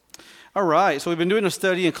All right, so we've been doing a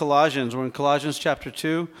study in Colossians. We're in Colossians chapter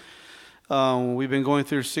 2. We've been going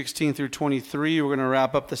through 16 through 23. We're going to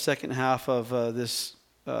wrap up the second half of this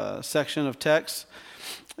section of text.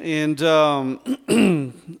 And so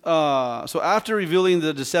after revealing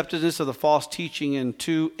the deceptiveness of the false teaching in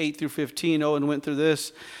 2, 8 through 15, Owen went through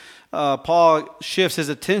this, Paul shifts his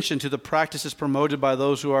attention to the practices promoted by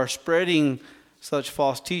those who are spreading such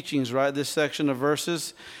false teachings, right? This section of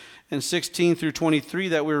verses in 16 through 23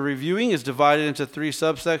 that we're reviewing is divided into 3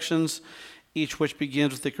 subsections, each which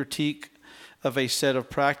begins with a critique of a set of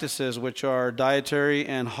practices, which are dietary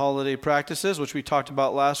and holiday practices, which we talked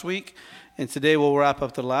about last week. And today we'll wrap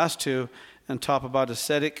up the last 2 and talk about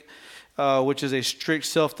ascetic, which is a strict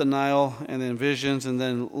self-denial, and then visions, and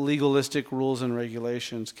then legalistic rules and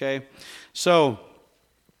regulations, okay? So,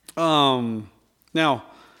 now,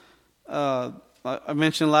 I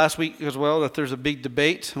mentioned last week as well that there's a big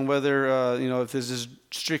debate on whether, if this is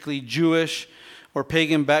strictly Jewish or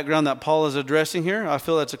pagan background that Paul is addressing here. I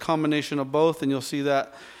feel that's a combination of both, and you'll see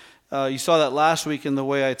that. You saw that last week in the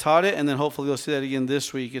way I taught it, and then hopefully you'll see that again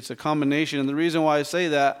this week. It's a combination, and the reason why I say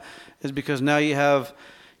that is because now you have,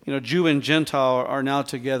 Jew and Gentile are now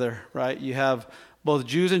together, right? You have both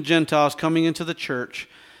Jews and Gentiles coming into the church,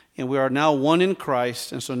 and we are now one in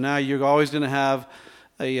Christ, and so now you're always going to have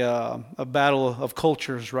a battle of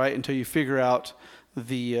cultures, right? Until you figure out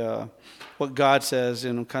what God says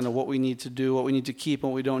and kind of what we need to do, what we need to keep,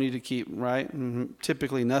 and what we don't need to keep, right?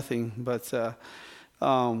 Typically nothing, but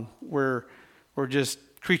we're just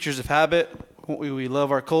creatures of habit. We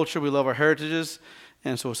love our culture, we love our heritages,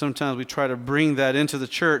 and so sometimes we try to bring that into the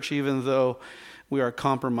church, even though we are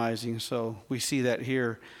compromising. So we see that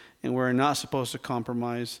here, and we're not supposed to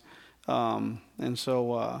compromise. Anyways,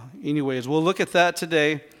 we'll look at that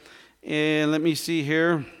today. And let me see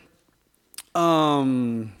here.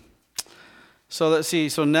 So let's see.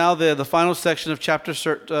 So now the final section of chapter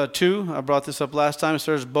 2, I brought this up last time,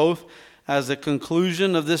 serves both as the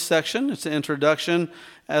conclusion of this section. It's an introduction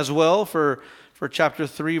as well for chapter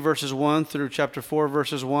 3, verses 1 through chapter 4,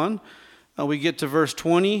 verses 1. We get to verse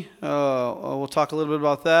 20. We'll talk a little bit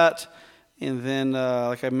about that. And then,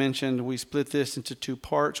 like I mentioned, we split this into 2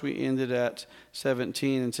 parts. We ended at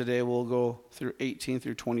 17, and today we'll go through 18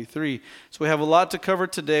 through 23. So we have a lot to cover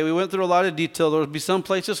today. We went through a lot of detail. There will be some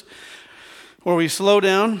places where we slow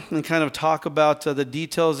down and kind of talk about the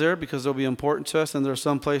details there because they'll be important to us. And there are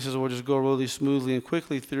some places where we'll just go really smoothly and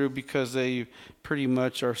quickly through because they pretty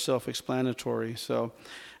much are self-explanatory. So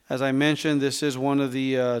as I mentioned, this is one of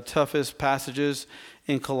the toughest passages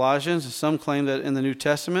in Colossians. Some claim that in the New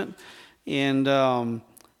Testament. And I'm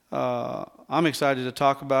excited to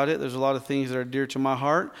talk about it. There's a lot of things that are dear to my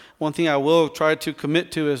heart. One thing I will try to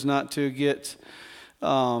commit to is not to get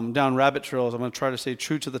down rabbit trails. I'm going to try to stay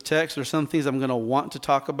true to the text. There's some things I'm going to want to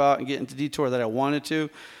talk about and get into detour that I wanted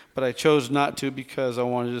to, but I chose not to because I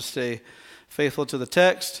wanted to stay faithful to the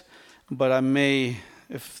text. But I may,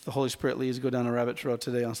 if the Holy Spirit leads, go down a rabbit trail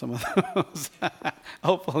today on some of those.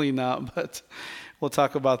 Hopefully not, but we'll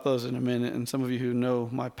talk about those in a minute, and some of you who know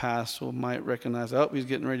my past might recognize, he's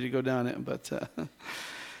getting ready to go down it, but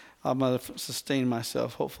I'm going to sustain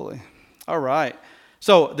myself, hopefully. All right.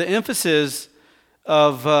 So the emphasis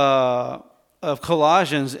of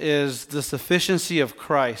Colossians is the sufficiency of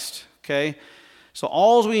Christ, okay? So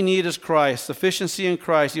all we need is Christ, sufficiency in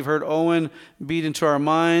Christ. You've heard Owen beat into our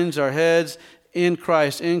minds, our heads, in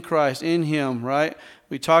Christ, in Him, right?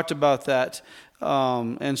 We talked about that.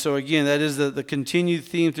 And so again, that is the continued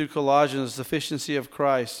theme through Colossians, the sufficiency of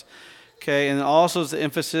Christ. Okay, and also is the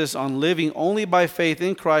emphasis on living only by faith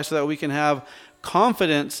in Christ so that we can have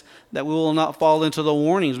confidence that we will not fall into the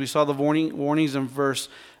warnings. We saw the warnings in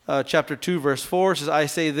chapter 2, verse 4. It says, I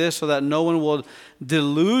say this so that no one will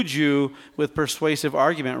delude you with persuasive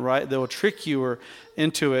argument, right? They will trick you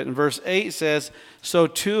into it. And verse 8 says, see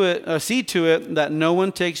to it that no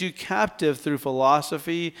one takes you captive through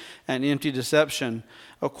philosophy and empty deception,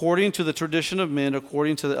 according to the tradition of men,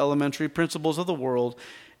 according to the elementary principles of the world,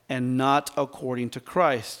 and not according to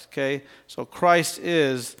Christ. Okay, so Christ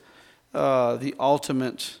is the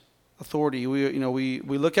ultimate authority. We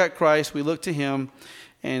look at Christ, we look to Him,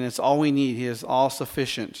 and it's all we need. He is all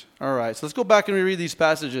sufficient. All right, so let's go back and reread these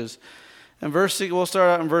passages. And we'll start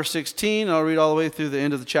out in verse 16. I'll read all the way through the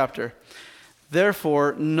end of the chapter.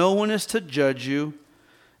 Therefore, no one is to judge you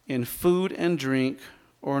in food and drink,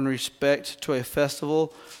 or in respect to a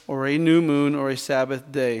festival, or a new moon, or a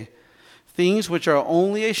Sabbath day. Things which are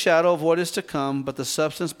only a shadow of what is to come, but the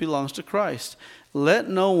substance belongs to Christ. Let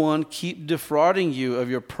no one keep defrauding you of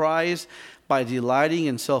your prize by delighting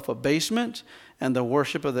in self-abasement and the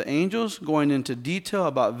worship of the angels, going into detail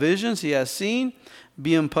about visions he has seen,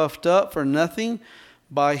 being puffed up for nothing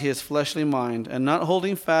by his fleshly mind, and not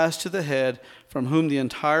holding fast to the head, from whom the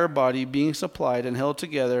entire body, being supplied and held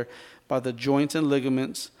together by the joints and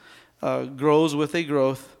ligaments, grows with a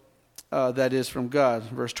growth that is from God.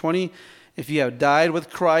 Verse 20, if you have died with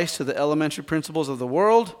Christ to the elementary principles of the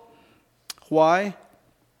world, why?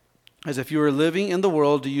 As if you were living in the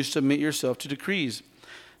world, do you submit yourself to decrees?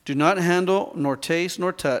 Do not handle, nor taste,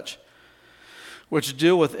 nor touch, which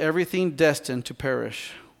deal with everything destined to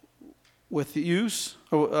perish, with use,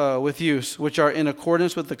 which are in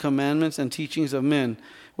accordance with the commandments and teachings of men,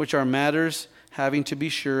 which are matters having, to be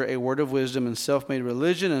sure, a word of wisdom and self-made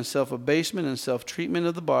religion and self-abasement and self-treatment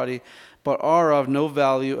of the body, but are of no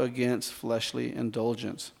value against fleshly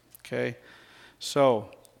indulgence. Okay, so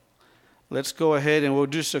let's go ahead and we'll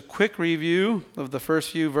do just a quick review of the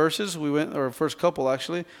first few verses. First couple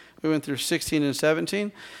actually. We went through 16 and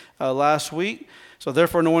 17 last week. So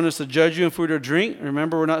therefore no one is to judge you in food or drink.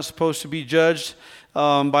 Remember, we're not supposed to be judged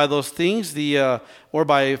by those things, or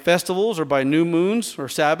by festivals or by new moons or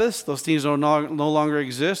Sabbaths. Those things no longer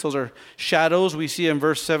exist. Those are shadows we see in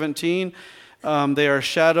verse 17. They are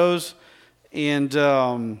shadows, and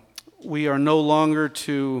we are no longer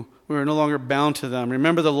bound to them.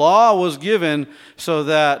 Remember, the law was given so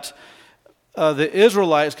that the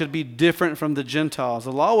Israelites could be different from the Gentiles.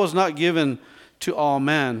 The law was not given to all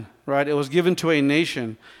men, right? It was given to a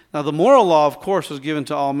nation. Now, the moral law, of course, was given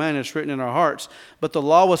to all men. It's written in our hearts. But the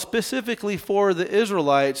law was specifically for the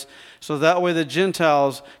Israelites, so that way the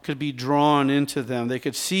Gentiles could be drawn into them. They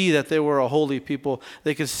could see that they were a holy people.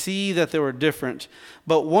 They could see that they were different.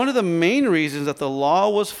 But one of the main reasons that the law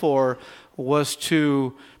was for was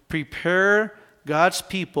to prepare God's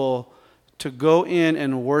people to go in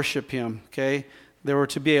and worship Him, okay? They were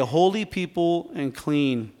to be a holy people and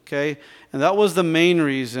clean, okay? And that was the main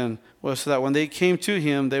reason, was so that when they came to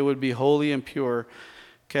Him, they would be holy and pure,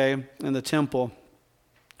 okay, in the temple,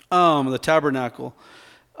 the tabernacle.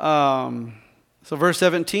 So verse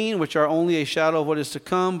 17, which are only a shadow of what is to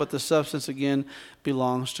come, but the substance again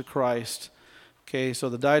belongs to Christ. Okay, so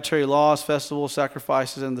the dietary laws, festivals,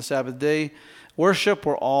 sacrifices, and the Sabbath day worship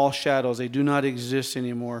were all shadows. They do not exist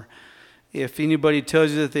anymore. If anybody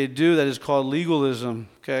tells you that they do, that is called legalism,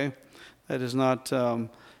 okay? That is not,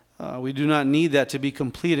 we do not need that to be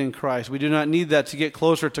complete in Christ. We do not need that to get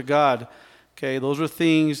closer to God, okay? Those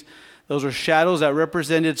are shadows that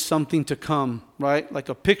represented something to come, right? Like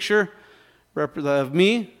a picture of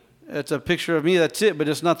me, it's a picture of me, that's it, but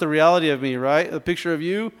it's not the reality of me, right? A picture of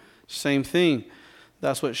you, same thing.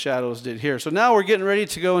 That's what shadows did here. So now we're getting ready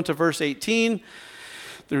to go into verse 18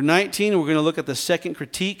 through 19. We're going to look at the second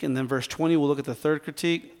critique, and then verse 20, we'll look at the third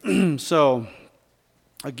critique. So,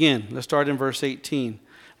 again, let's start in verse 18.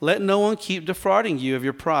 Let no one keep defrauding you of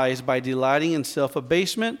your prize by delighting in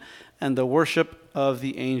self-abasement and the worship of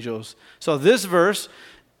the angels. So this verse,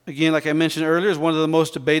 again, like I mentioned earlier, is one of the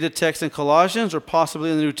most debated texts in Colossians, or possibly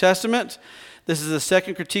in the New Testament. This is the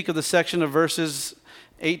second critique of the section of verses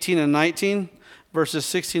 18 and 19. Verses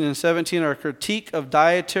 16 and 17 are a critique of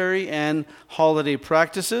dietary and holiday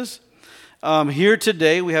practices. Here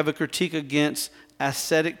today we have a critique against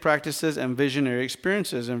ascetic practices and visionary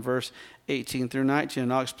experiences in verse 18 through 19.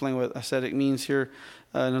 And I'll explain what ascetic means here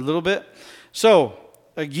in a little bit. So,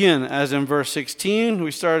 again, as in verse 16,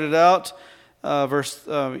 we started out, in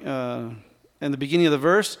the beginning of the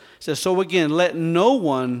verse, it says, so again, let no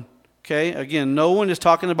one, okay, again, no one is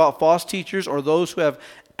talking about false teachers or those who have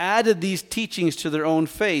added these teachings to their own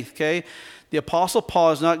faith, okay? The Apostle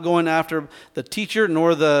Paul is not going after the teacher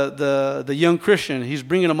nor the young Christian. He's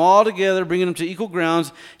bringing them all together, bringing them to equal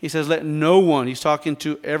grounds. He says, let no one. He's talking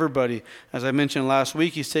to everybody. As I mentioned last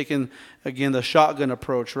week, he's taken, again, the shotgun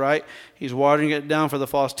approach, right? He's watering it down for the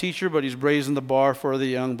false teacher, but he's raising the bar for the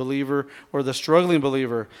young believer or the struggling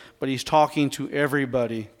believer. But he's talking to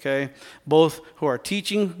everybody, okay? Both who are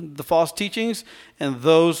teaching the false teachings and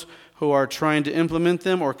those who are trying to implement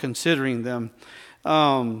them or considering them.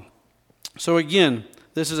 So again,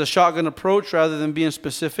 this is a shotgun approach rather than being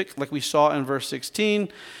specific like we saw in verse 16.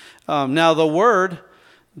 Now the word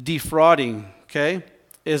defrauding, okay,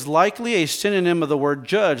 is likely a synonym of the word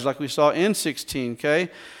judge like we saw in 16, okay?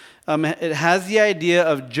 It has the idea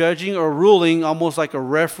of judging or ruling almost like a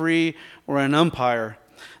referee or an umpire.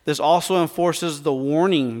 This also enforces the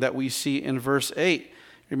warning that we see in verse 8.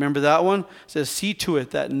 Remember that one? It says, see to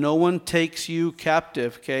it that no one takes you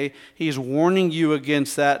captive, okay? He's warning you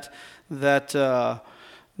against that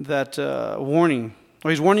warning. Or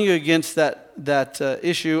he's warning you against that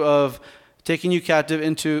issue of taking you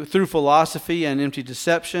captive through philosophy and empty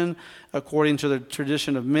deception, according to the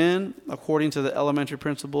tradition of men, according to the elementary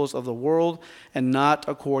principles of the world, and not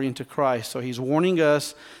according to Christ. So he's warning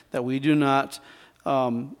us that we're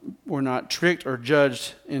not tricked or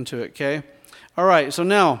judged into it, okay? All right, so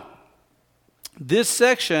now, this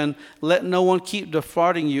section, let no one keep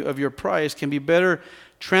defrauding you of your prize, can be better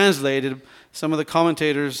translated. Some of the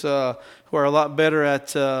commentators who are a lot better at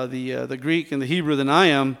the Greek and the Hebrew than I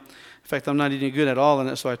am. In fact, I'm not even good at all in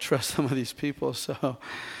it, so I trust some of these people.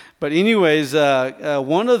 But anyways,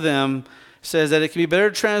 one of them says that it can be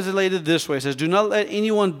better translated this way. It says, do not let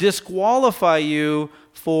anyone disqualify you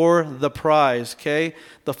for the prize, okay?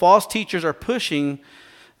 The false teachers are pushing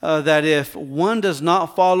that if one does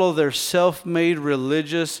not follow their self-made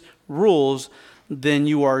religious rules, then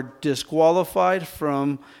you are disqualified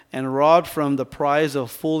from and robbed from the prize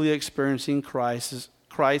of fully experiencing Christ's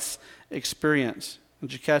experience.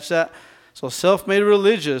 Did you catch that? So self-made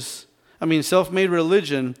religion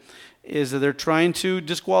is that they're trying to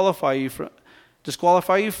disqualify you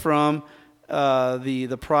from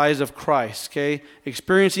the prize of Christ, okay?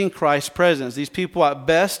 Experiencing Christ's presence. These people at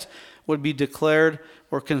best would be declared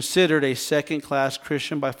or considered a second-class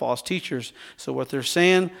Christian by false teachers. So what they're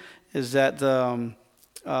saying is that they're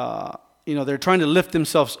trying to lift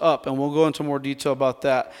themselves up, and we'll go into more detail about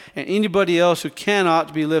that. And anybody else who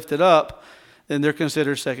cannot be lifted up, then they're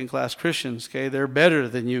considered second-class Christians, okay? They're better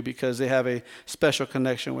than you because they have a special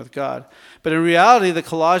connection with God. But in reality, the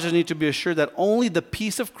Colossians need to be assured that only the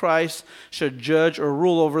peace of Christ should judge or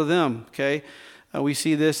rule over them, okay? We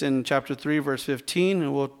see this in chapter 3, verse 15,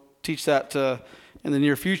 and we'll teach that in the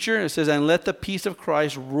near future. It says, and let the peace of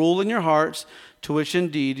Christ rule in your hearts, to which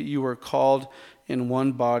indeed you were called in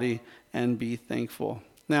one body, and be thankful.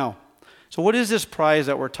 Now, so what is this prize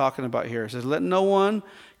that we're talking about here? It says, let no one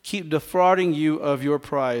keep defrauding you of your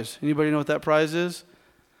prize. Anybody know what that prize is?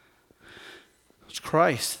 It's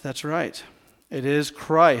Christ. That's right. It is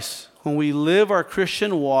Christ. When we live our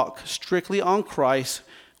Christian walk strictly on Christ,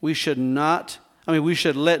 we should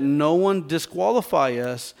let no one disqualify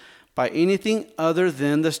us by anything other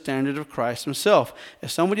than the standard of Christ himself. If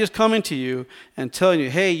somebody is coming to you and telling you,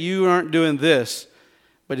 hey, you aren't doing this,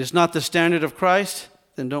 but it's not the standard of Christ,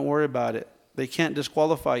 then don't worry about it. They can't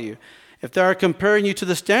disqualify you. If they are comparing you to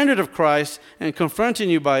the standard of Christ and confronting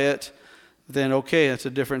you by it, then okay, that's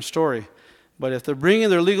a different story. But if they're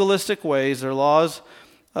bringing their legalistic ways, their laws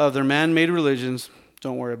of their man-made religions,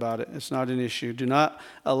 don't worry about it. It's not an issue. Do not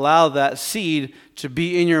allow that seed to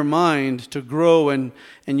be in your mind to grow and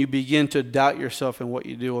you begin to doubt yourself in what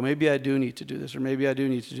you do. Well, maybe I do need to do this, or maybe I do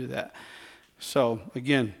need to do that. So,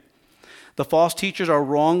 again, the false teachers are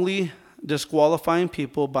wrongly disqualifying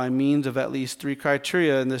people by means of at least 3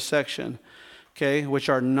 criteria in this section, okay, which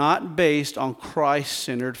are not based on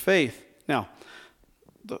Christ-centered faith. Now,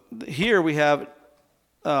 here we have,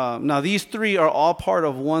 now these 3 are all part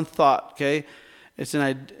of one thought, okay? It's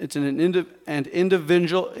an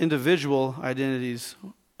individual identities.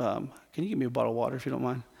 Can you give me a bottle of water if you don't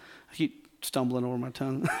mind? I keep stumbling over my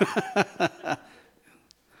tongue.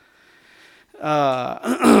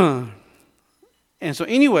 And so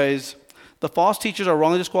anyways, the false teachers are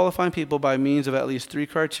wrongly disqualifying people by means of at least 3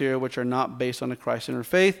 criteria which are not based on the Christ-centered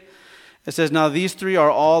faith. It says, now these 3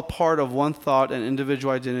 are all part of one thought and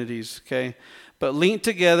individual identities, okay? But linked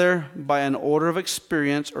together by an order of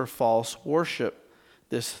experience or false worship.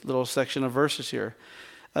 This little section of verses here.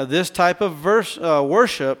 This type of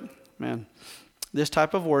worship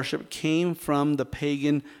came from the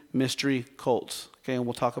pagan mystery cults. Okay, and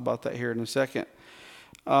we'll talk about that here in a second.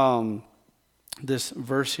 This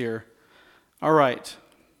verse here. All right.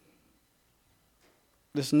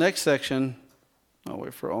 This next section, I'll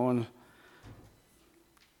wait for Owen.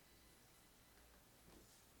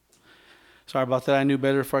 Sorry about that. I knew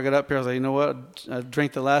better before I got up here. I was like, you know what? I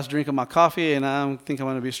drank the last drink of my coffee, and I think I'm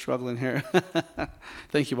going to be struggling here.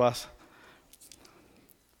 Thank you, boss.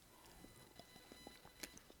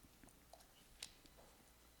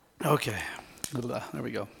 Okay. There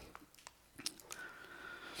we go.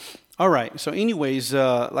 All right. So anyways,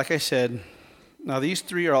 like I said, now these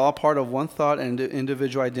 3 are all part of one thought and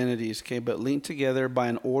individual identities, okay, but linked together by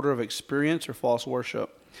an order of experience or false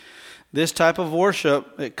worship. This type of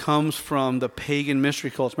worship, it comes from the pagan mystery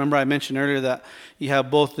cults. Remember I mentioned earlier that you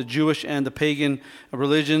have both the Jewish and the pagan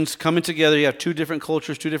religions coming together. You have 2 different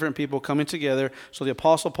cultures, 2 different people coming together. So the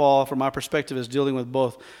Apostle Paul, from my perspective, is dealing with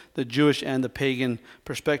both the Jewish and the pagan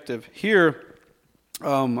perspective. Here,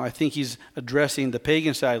 I think he's addressing the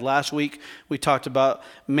pagan side. Last week, we talked about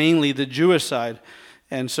mainly the Jewish side.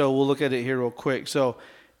 And so we'll look at it here real quick. So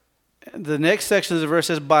the next section of the verse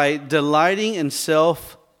says, by delighting in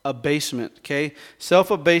self-abasement, okay?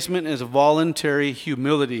 Self-abasement is voluntary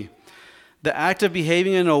humility. The act of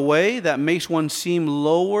behaving in a way that makes one seem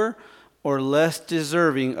lower or less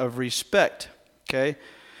deserving of respect, okay?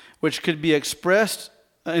 Which could be expressed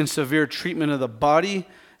in severe treatment of the body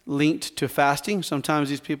linked to fasting. Sometimes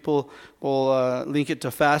these people will link it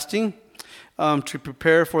to fasting to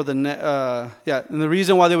prepare for the... And the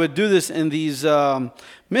reason why they would do this in these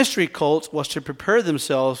mystery cults was to prepare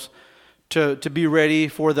themselves to be ready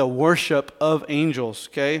for the worship of angels,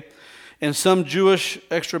 okay? In some Jewish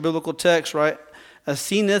extra-biblical texts, right,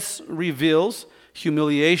 Asenath reveals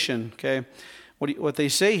humiliation, okay? What they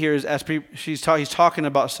say here is, he's talking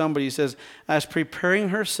about somebody. He says, as preparing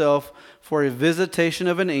herself for a visitation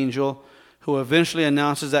of an angel who eventually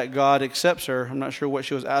announces that God accepts her. I'm not sure what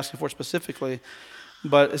she was asking for specifically.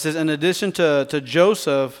 But it says, in addition to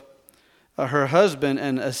Joseph, her husband,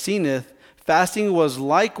 and Asenath, fasting was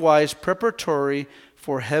likewise preparatory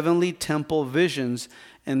for heavenly temple visions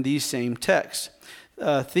in these same texts.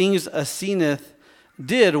 Things Asenath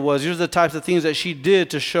did was, here's the types of things that she did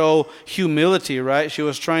to show humility, right? She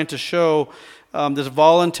was trying to show this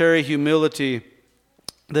voluntary humility,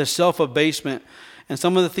 this self-abasement. And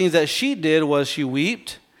some of the things that she did was she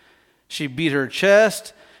wept, she beat her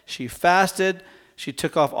chest, she fasted, she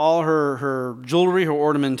took off all her jewelry, her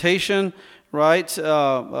ornamentation, right?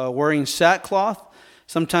 Wearing sackcloth.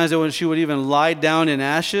 Sometimes she would even lie down in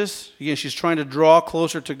ashes. Again, she's trying to draw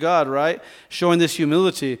closer to God, right? Showing this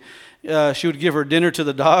humility. She would give her dinner to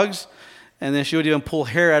the dogs, and then she would even pull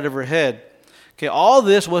hair out of her head. Okay, all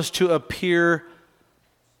this was to appear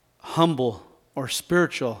humble or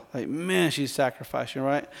spiritual. Like, man, she's sacrificing,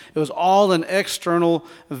 right? It was all an external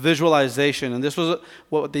visualization, and this was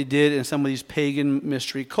what they did in some of these pagan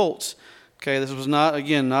mystery cults. Okay, this was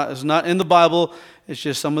it's not in the Bible. It's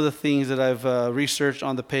just some of the things that I've researched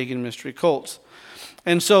on the pagan mystery cults.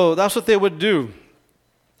 And so that's what they would do.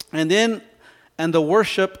 And the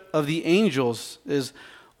worship of the angels is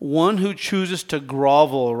one who chooses to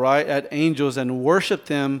grovel, right, at angels and worship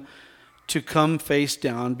them to come face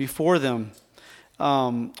down before them.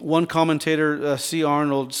 One commentator, C.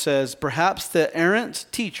 Arnold, says, perhaps the errant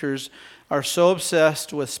teachers are so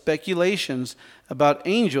obsessed with speculations about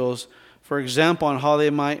angels, for example, on how they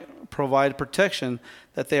might provide protection,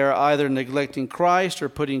 that they are either neglecting Christ or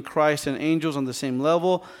putting Christ and angels on the same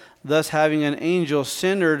level. Thus, having an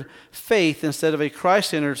angel-centered faith instead of a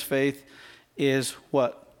Christ-centered faith is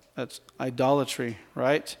what? That's idolatry,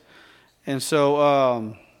 right? And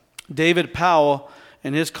so David Powell,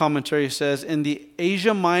 in his commentary, says, in the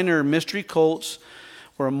Asia Minor mystery cults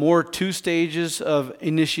were more two stages of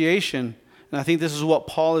initiation. And I think this is what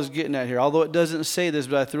Paul is getting at here. Although it doesn't say this,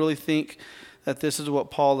 but I really think that this is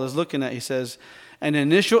what Paul is looking at. He says, an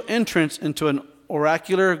initial entrance into an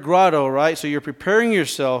oracular grotto, right? So you're preparing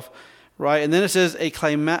yourself, right? And then it says a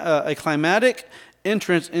climatic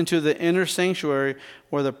entrance into the inner sanctuary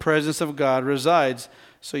where the presence of God resides.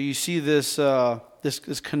 So you see this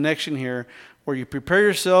this connection here where you prepare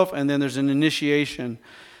yourself and then there's an initiation.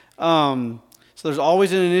 So there's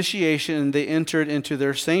always an initiation, and they entered into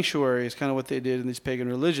their sanctuary. It's kind of what they did in these pagan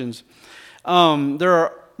religions.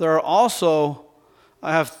 There are also,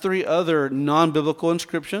 I have 3 other non-biblical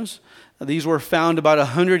inscriptions. These were found about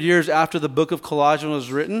 100 years after the book of Colossians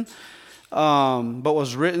was written, but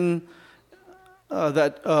was written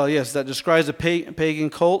that describes the pagan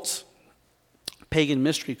cults, pagan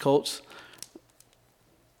mystery cults.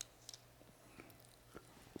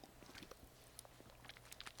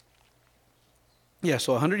 Yeah,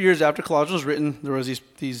 so 100 years after Colossians was written, there was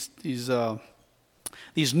these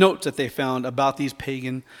notes that they found about these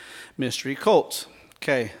pagan mystery cults.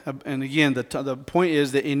 Okay, and again, the point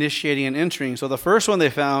is the initiating and entering. So the first one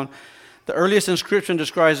they found, the earliest inscription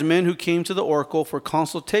describes men who came to the oracle for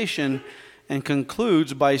consultation and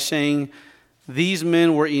concludes by saying these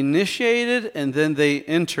men were initiated and then they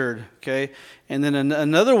entered. Okay, and then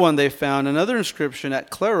another one they found, another inscription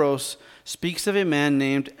at Claros, speaks of a man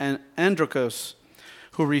named Androcos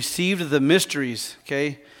who received the mysteries,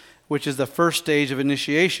 okay, which is the first stage of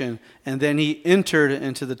initiation, and then he entered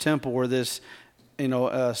into the temple where this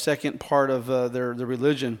second part of their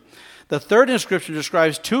religion. The third inscription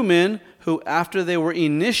describes 2 men who, after they were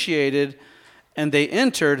initiated and they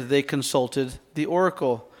entered, they consulted the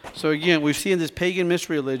oracle. So again, we see in these pagan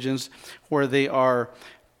mystery religions where they are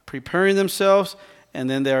preparing themselves and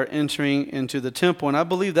then they are entering into the temple. And I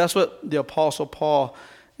believe that's what the Apostle Paul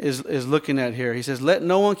is looking at here. He says, let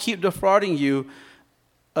no one keep defrauding you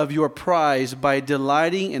of your prize by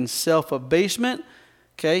delighting in self-abasement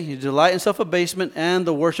Okay, you delight in self-abasement and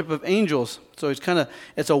the worship of angels. So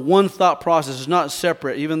it's a one thought process. It's not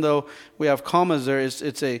separate. Even though we have commas there,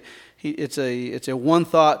 it's a one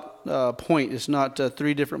thought point. It's not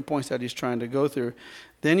three different points that he's trying to go through.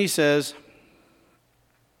 Then he says,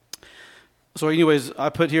 so anyways, I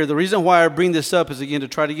put here, the reason why I bring this up is, again, to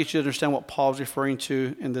try to get you to understand what Paul's referring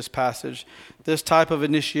to in this passage. This type of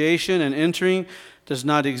initiation and entering does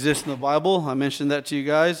not exist in the Bible. I mentioned that to you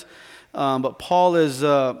guys. But Paul is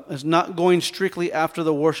not going strictly after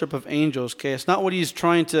the worship of angels. Okay, it's not what he's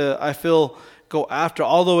trying to, I feel, go after.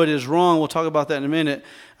 Although it is wrong, we'll talk about that in a minute.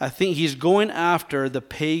 I think he's going after the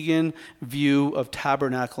pagan view of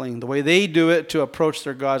tabernacling, the way they do it to approach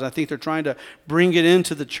their gods. I think they're trying to bring it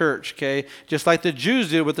into the church. Okay, just like the Jews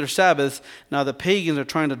did with their Sabbaths. Now the pagans are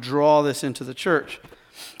trying to draw this into the church.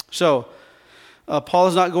 So Paul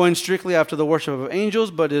is not going strictly after the worship of angels,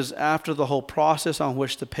 but is after the whole process on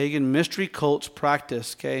which the pagan mystery cults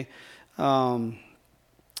practice. Okay,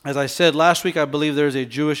 as I said last week, I believe there's a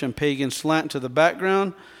Jewish and pagan slant to the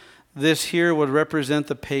background. This here would represent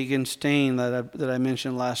the pagan stain that I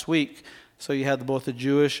mentioned last week. So you had both the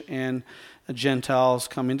Jewish and the Gentiles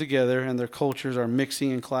coming together, and their cultures are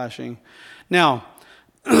mixing and clashing. Now,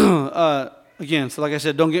 again, so like I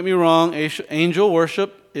said, don't get me wrong, angel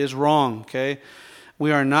worship is wrong, okay?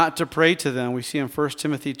 We are not to pray to them. We see in 1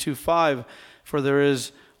 Timothy 2:5, for there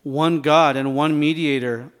is one God and one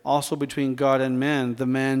mediator, also between God and man, the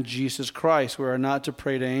man Jesus Christ. We are not to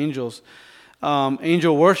pray to angels.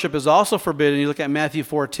 Angel worship is also forbidden. You look at Matthew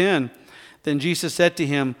 4:10. Then Jesus said to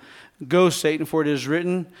him, "Go, Satan, for it is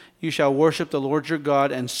written, you shall worship the Lord your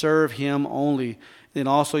God and serve him only." Then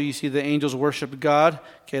also you see the angels worshiped God.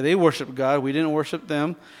 Okay, they worshiped God. We didn't worship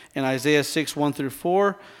them. In Isaiah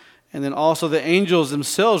 6:1-4. And then also the angels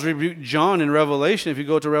themselves rebuked John in Revelation. If you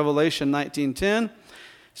go to Revelation 19:10, it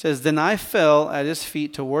says, "Then I fell at his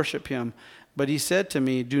feet to worship him. But he said to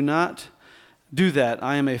me, do not do that.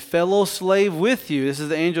 I am a fellow slave with you." This is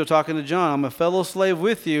the angel talking to John. "I'm a fellow slave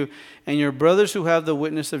with you and your brothers who have the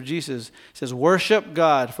witness of Jesus." It says, worship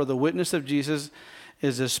God, for the witness of Jesus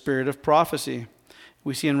is the spirit of prophecy.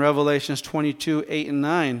 We see in Revelations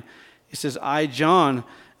 22:8-9, it says, "I, John,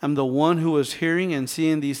 am the one who was hearing and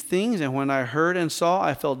seeing these things, and when I heard and saw,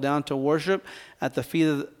 I fell down to worship at the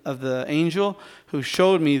feet of the angel who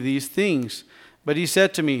showed me these things. But he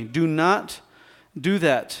said to me, do not do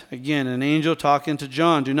that." Again, an angel talking to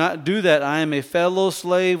John. "Do not do that. I am a fellow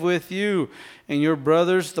slave with you and your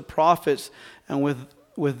brothers, the prophets, and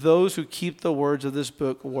with those who keep the words of this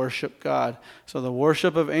book, worship God." So the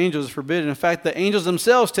worship of angels is forbidden. In fact, the angels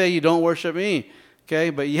themselves tell you, don't worship me. Okay,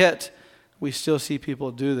 but yet we still see people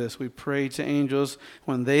do this. We pray to angels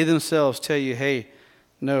when they themselves tell you, hey,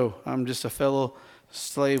 no, I'm just a fellow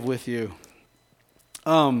slave with you.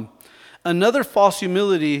 Another false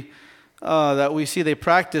humility that we see they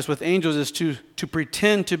practice with angels is to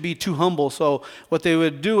pretend to be too humble. So what they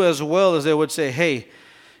would do as well is they would say, hey,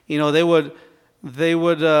 they would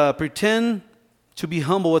pretend to be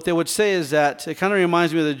humble. What they would say is that, it kind of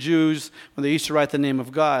reminds me of the Jews when they used to write the name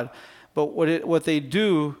of God. But what they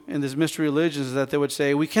do in this mystery religions is that they would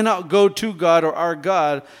say, we cannot go to God or our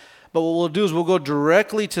God, but what we'll do is we'll go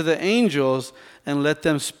directly to the angels and let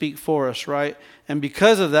them speak for us, right? And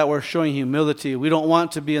because of that, we're showing humility. We don't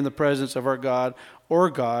want to be in the presence of our God or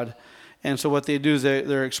God. And so what they do is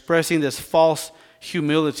they're expressing this false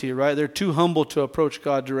humility, right? They're too humble to approach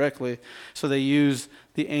God directly. So they use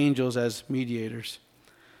the angels as mediators.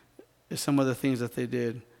 It's some of the things that they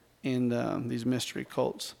did in these mystery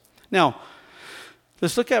cults. Now,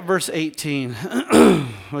 let's look at verse 18.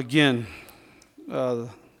 Again,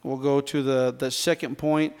 we'll go to the second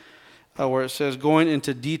point where it says, going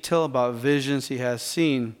into detail about visions he has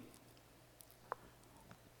seen.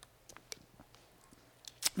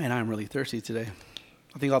 Man, I'm really thirsty today.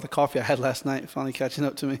 I think all the coffee I had last night finally catching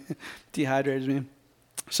up to me. Dehydrated me.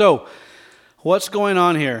 So, what's going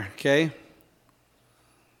on here? Okay.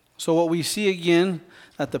 So what we see again,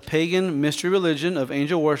 that the pagan mystery religion of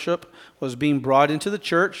angel worship was being brought into the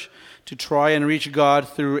church to try and reach God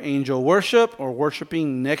through angel worship or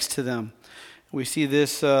worshiping next to them. We see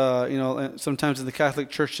this, sometimes in the Catholic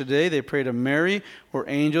Church today, they pray to Mary or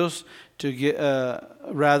angels to get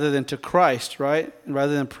rather than to Christ, right?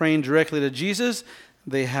 Rather than praying directly to Jesus,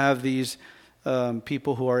 they have these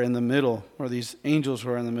people who are in the middle, or these angels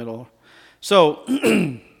who are in the middle. So,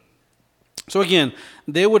 so again,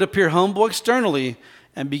 they would appear humble externally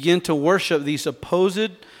and begin to worship these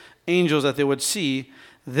supposed angels that they would see.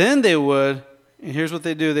 Then they would, and here's what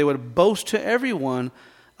they do, they would boast to everyone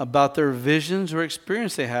about their visions or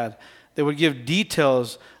experience they had. They would give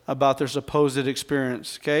details about their supposed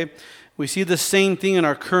experience, okay? We see the same thing in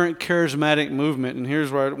our current charismatic movement. And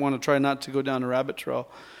here's where I want to try not to go down a rabbit trail.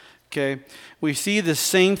 Okay, we see the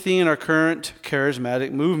same thing in our current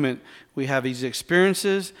charismatic movement. We have these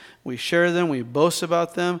experiences, we share them, we boast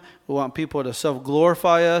about them. We want people to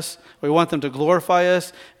self-glorify us. We want them to glorify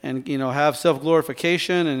us and, have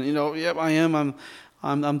self-glorification. And, yep, I am.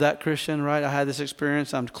 I'm that Christian, right? I had this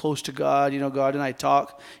experience. I'm close to God. God and I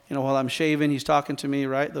talk. While I'm shaving, He's talking to me,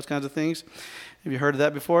 right? Those kinds of things. Have you heard of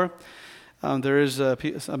that before? There is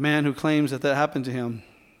a man who claims that happened to him.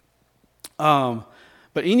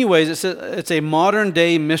 But anyways, it's a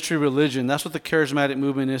modern-day mystery religion. That's what the charismatic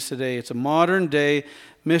movement is today. It's a modern-day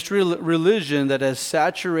mystery religion that has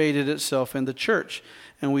saturated itself in the church.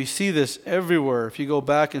 And we see this everywhere. If you go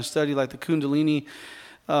back and study like the Kundalini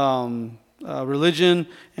religion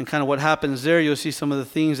and kind of what happens there, you'll see some of the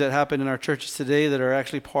things that happen in our churches today that are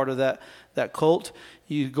actually part of that cult.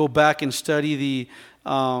 You go back and study the,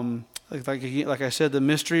 like I said, the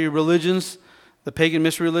mystery religions, the pagan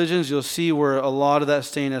mystery religions, you'll see where a lot of that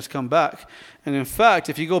stain has come back. And in fact,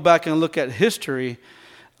 if you go back and look at history,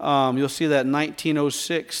 you'll see that in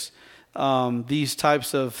 1906, these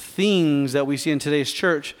types of things that we see in today's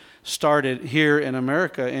church started here in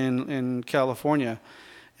America, in California.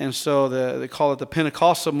 And so they call it the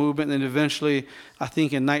Pentecostal movement, and then eventually, I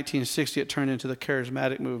think in 1960, it turned into the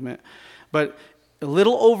charismatic movement. But a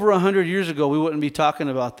little over 100 years ago, we wouldn't be talking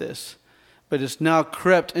about this. But it's now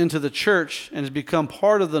crept into the church and has become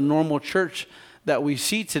part of the normal church that we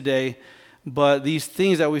see today. But these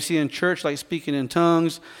things that we see in church, like speaking in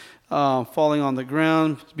tongues, falling on the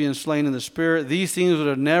ground, being slain in the Spirit, these things would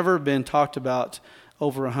have never been talked about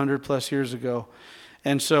over 100 plus years ago.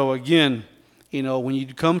 And so again, when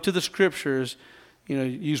you come to the Scriptures,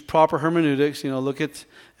 use proper hermeneutics, look at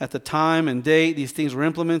the time and date these things were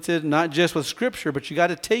implemented, not just with Scripture, but you got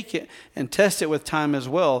to take it and test it with time as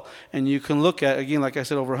well. And you can look at, again, like I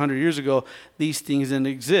said, over 100 years ago, these things didn't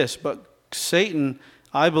exist. But Satan,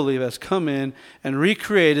 I believe, has come in and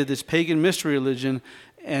recreated this pagan mystery religion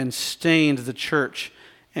and stained the church.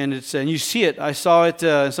 And you see it. I saw it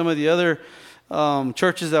in some of the other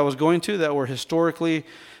churches that I was going to that were historically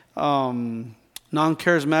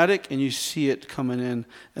non-charismatic, and you see it coming in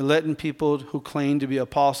and letting people who claim to be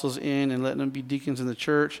apostles in and letting them be deacons in the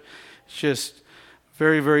church. It's just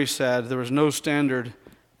very, very sad. There was no standard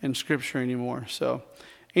in Scripture anymore. So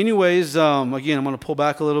anyways, again, I'm going to pull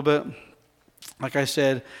back a little bit. Like I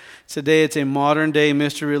said, today it's a modern-day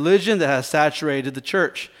mystery religion that has saturated the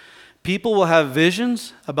church. People will have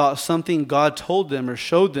visions about something God told them or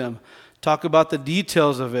showed them, talk about the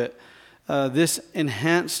details of it. This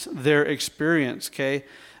enhanced their experience, okay?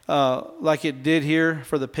 Like it did here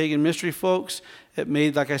for the pagan mystery folks. It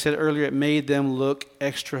made, like I said earlier, it made them look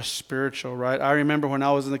extra spiritual, right? I remember when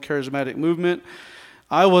I was in the charismatic movement,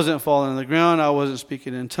 I wasn't falling on the ground. I wasn't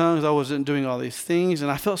speaking in tongues. I wasn't doing all these things, and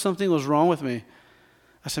I felt something was wrong with me.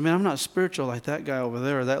 I said, man, I'm not spiritual like that guy over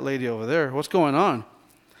there or that lady over there. What's going on?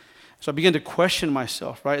 So I began to question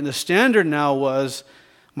myself, right? And the standard now was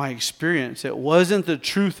my experience. It wasn't the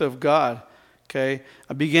truth of God, okay?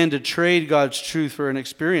 I began to trade God's truth for an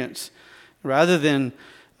experience. Rather than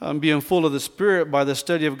being full of the Spirit by the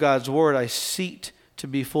study of God's Word, I seeked to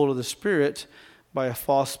be full of the Spirit by a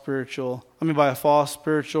false spiritual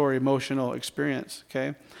or emotional experience,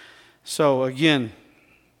 okay? So again,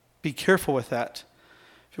 be careful with that.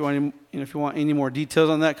 If you want any more details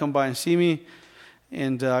on that, come by and see me,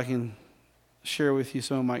 and I can share with you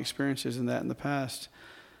some of my experiences in that in the past.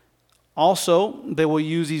 Also, they will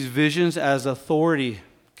use these visions as authority,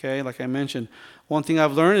 okay, like I mentioned. One thing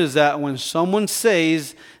I've learned is that when someone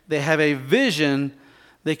says they have a vision,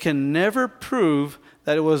 they can never prove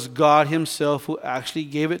that it was God Himself who actually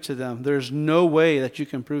gave it to them. There's no way that you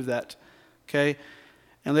can prove that, okay?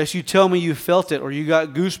 Unless you tell me you felt it or you got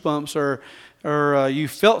goosebumps or you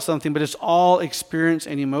felt something, but it's all experience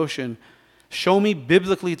and emotion. Show me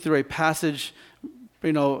biblically through a passage,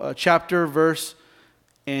 a chapter, verse,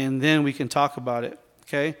 and then we can talk about it,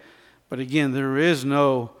 okay? But again,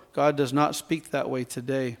 God does not speak that way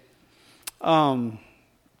today. So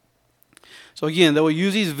again, they will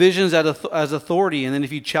use these visions as authority, and then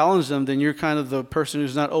if you challenge them, then you're kind of the person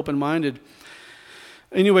who's not open-minded.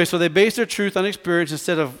 Anyway, so they base their truth on experience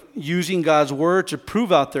instead of using God's Word to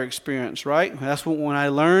prove out their experience, right? That's when I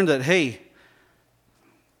learned that, hey,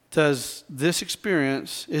 does this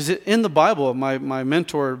experience, is it in the Bible? My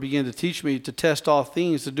mentor began to teach me to test all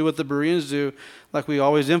things, to do what the Bereans do, like we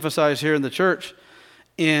always emphasize here in the church.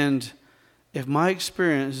 And if my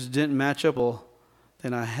experience didn't match up,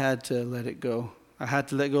 then I had to let it go. I had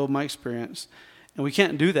to let go of my experience. And we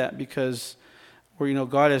can't do that because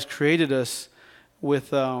God has created us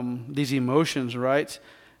with these emotions, right?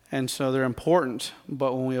 And so they're important.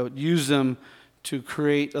 But when we use them to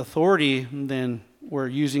create authority, then we're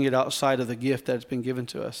using it outside of the gift that's been given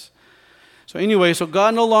to us. So anyway, so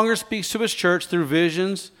God no longer speaks to his church through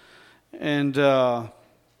visions. And I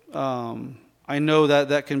know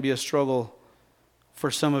that can be a struggle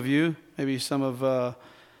for some of you. Maybe some of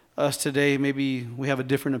us today, maybe we have a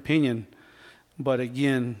different opinion. But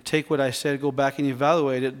again, take what I said, go back and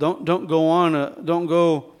evaluate it. Don't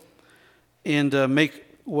go and make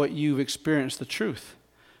what you've experienced the truth.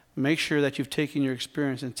 Make sure that you've taken your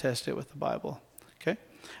experience and tested it with the Bible. Okay?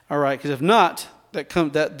 All right, because if not,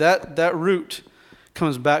 that root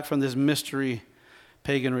comes back from this mystery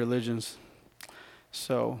pagan religions.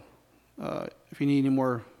 So if you need any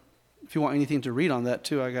more, if you want anything to read on that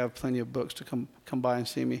too, I have plenty of books to come by and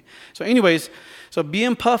see me. So anyways, so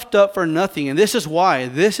being puffed up for nothing, and this is why.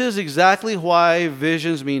 This is exactly why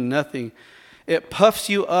visions mean nothing. It puffs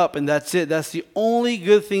you up, and that's it. That's the only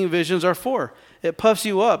good thing visions are for. It puffs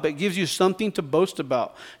you up. It gives you something to boast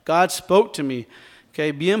about. God spoke to me.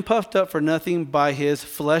 Okay, being puffed up for nothing by his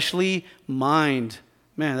fleshly mind.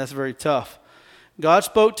 Man, that's very tough. God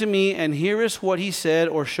spoke to me, and here is what he said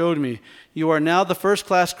or showed me. You are now the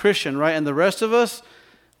first-class Christian, right? And the rest of us,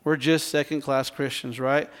 we're just second-class Christians,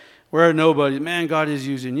 right? We're nobody. Man, God is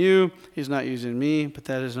using you. He's not using me, but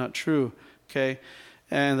that is not true, okay?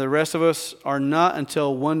 And the rest of us are not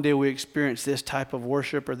until one day we experience this type of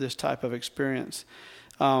worship or this type of experience.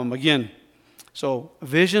 Again, so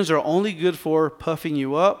visions are only good for puffing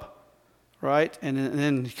you up, right? And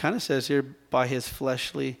then he kind of says here, by his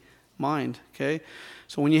fleshly mind, okay?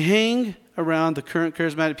 So when you hang around the current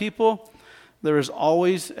charismatic people, there is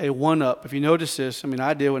always a one-up. If you notice this, I mean,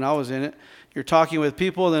 I did when I was in it. You're talking with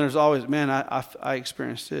people, then there's always, man, I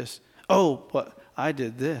experienced this. Oh, what? I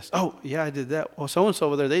did this. Oh, yeah, I did that. Well, so-and-so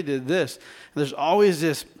over there, they did this. And there's always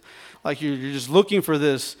this, like you're just looking for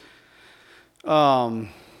this,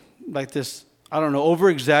 like this, I don't know,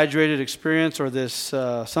 over-exaggerated experience or this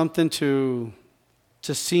something to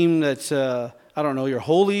seem that, I don't know, you're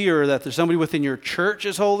holy or that there's somebody within your church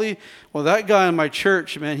is holy. Well, that guy in my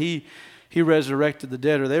church, man, he resurrected the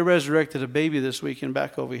dead, or they resurrected a baby this weekend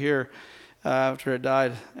back over here after it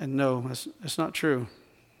died. And no, it's not true.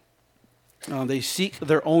 They seek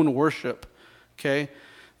their own worship, okay?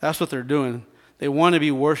 That's what they're doing. They want to be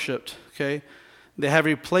worshipped, okay? They have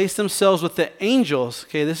replaced themselves with the angels,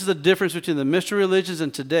 okay? This is the difference between the mystery religions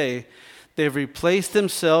and today. They've replaced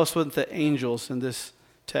themselves with the angels in this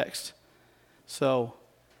text. So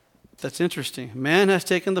that's interesting. Man has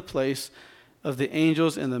taken the place of the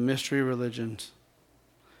angels in the mystery religions.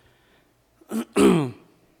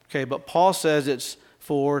 Okay, but Paul says it's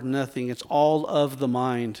for nothing. It's all of the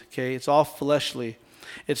mind, okay? It's all fleshly.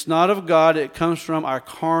 It's not of God. It comes from our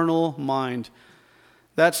carnal mind.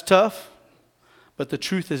 That's tough, but the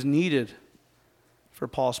truth is needed for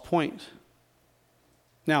Paul's point.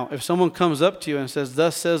 Now, if someone comes up to you and says,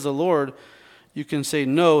 thus says the Lord, you can say,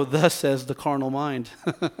 no, thus says the carnal mind.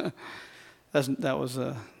 It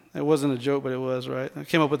wasn't a joke, but it was, right? I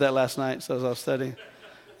came up with that last night, so as I was studying.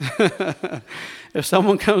 If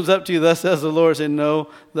someone comes up to you, thus says the Lord, say, no,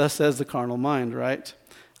 thus says the carnal mind, right?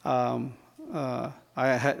 I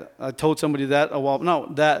told somebody that a while,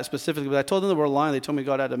 not that specifically, but I told them they were lying. They told me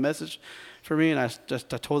God had a message for me, and I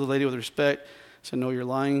told the lady with respect. I said, no, you're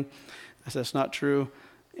lying. I said, that's not true.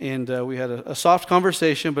 And we had a soft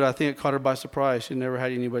conversation, but I think it caught her by surprise. She never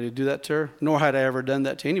had anybody do that to her, nor had I ever done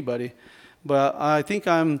that to anybody. But I think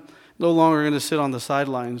I'm no longer going to sit on the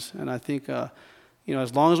sidelines. And I think, as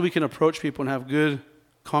long as we can approach people and have good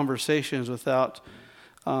conversations without,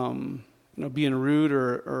 being rude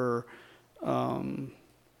or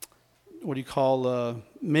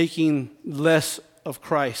making less of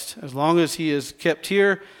Christ. As long as he is kept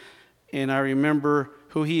here and I remember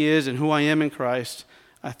who he is and who I am in Christ,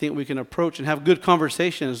 I think we can approach and have good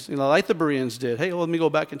conversations, like the Bereans did. Hey, let me go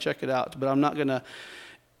back and check it out. But I'm not going to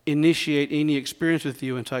initiate any experience with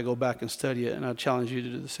you until I go back and study it, and I challenge you to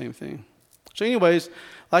do the same thing. So anyways,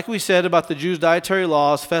 like we said about the Jews' dietary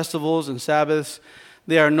laws, festivals, and Sabbaths,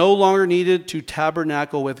 they are no longer needed to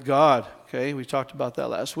tabernacle with God. Okay, we talked about that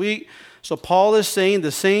last week. So Paul is saying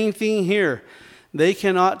the same thing here. They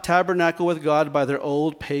cannot tabernacle with God by their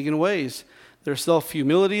old pagan ways. Their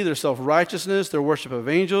self-humility, their self-righteousness, their worship of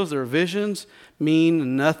angels, their visions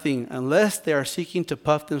mean nothing unless they are seeking to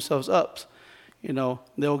puff themselves up.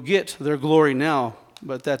 They'll get their glory now,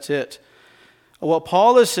 but that's it. What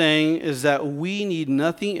Paul is saying is that we need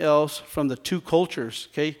nothing else from the two cultures,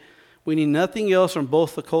 okay? We need nothing else from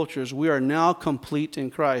both the cultures. We are now complete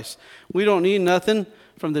in Christ. We don't need nothing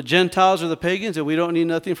from the Gentiles or the pagans, and we don't need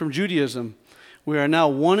nothing from Judaism. We are now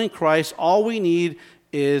one in Christ. All we need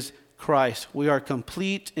is Christ. We are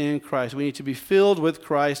complete in Christ. We need to be filled with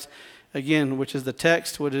Christ. Again, which is the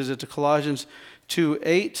text. What is it? To Colossians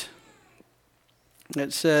 2:8.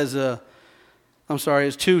 It says, it's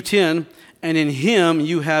 2:10. And in him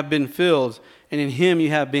you have been filled. And in him you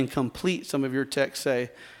have been complete, some of your texts say.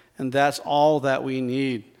 And that's all that we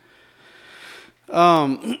need.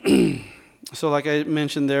 So like I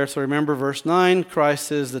mentioned there, so remember verse 9,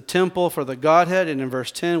 Christ is the temple for the Godhead. And in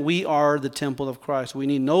verse 10, we are the temple of Christ. We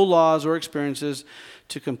need no laws or experiences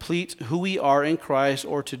to complete who we are in Christ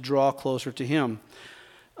or to draw closer to him.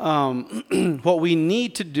 What we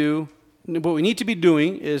need to be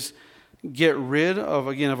doing is get rid of,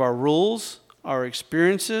 again, of our rules, our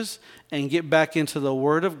experiences, and get back into the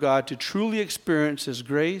Word of God to truly experience his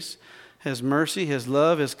grace, his mercy, his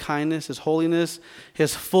love, his kindness, his holiness,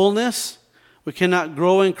 his fullness. We cannot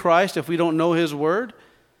grow in Christ if we don't know his word.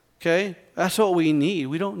 Okay? That's what we need.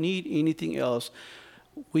 We don't need anything else.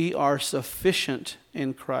 We are sufficient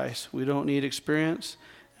in Christ. We don't need experience,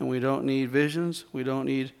 and we don't need visions. We don't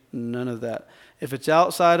need none of that. If it's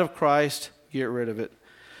outside of Christ, get rid of it.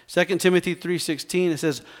 2 Timothy 3:16, it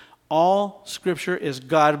says, all Scripture is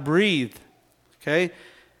God-breathed. Okay?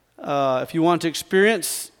 If you want to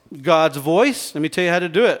experience God's voice, let me tell you how to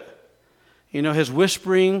do it. You know, his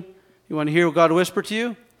whispering. You want to hear God whisper to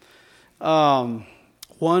you?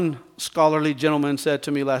 One scholarly gentleman said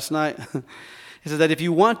to me last night, he said that if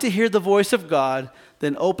you want to hear the voice of God,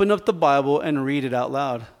 then open up the Bible and read it out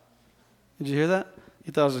loud. Did you hear that?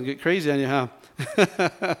 You thought I was going to get crazy on you, huh?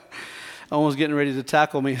 Almost getting ready to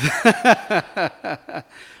tackle me.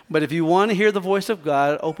 But if you want to hear the voice of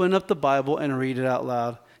God, open up the Bible and read it out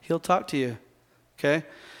loud. He'll talk to you. Okay?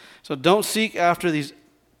 So don't seek after these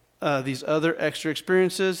other extra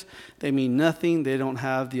experiences. They mean nothing. They don't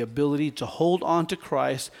have the ability to hold on to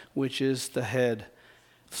Christ, which is the head.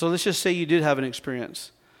 So let's just say you did have an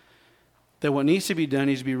experience. Then what needs to be done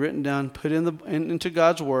needs to be written down, put into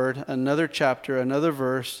God's Word, another chapter, another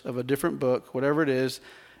verse of a different book, whatever it is,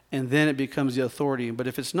 and then it becomes the authority. But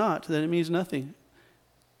if it's not, then it means nothing.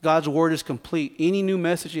 God's Word is complete. Any new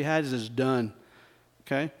message he has is done.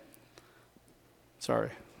 Okay? Sorry.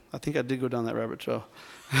 I think I did go down that rabbit trail.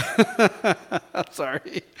 I'm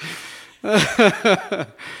sorry.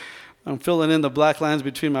 I'm filling in the black lines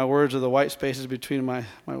between my words or the white spaces between my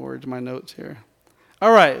words, my notes here.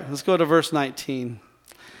 All right, let's go to verse 19.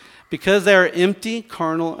 Because they are empty,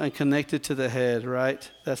 carnal, and connected to the head, right?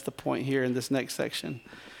 That's the point here in this next section.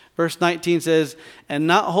 Verse 19 says, and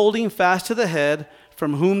not holding fast to the head,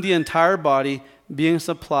 from whom the entire body, being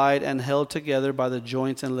supplied and held together by the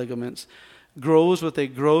joints and ligaments, grows with a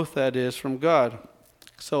growth that is from God.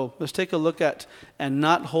 So let's take a look at, and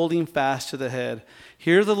not holding fast to the head.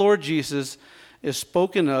 Here the Lord Jesus is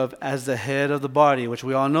spoken of as the head of the body, which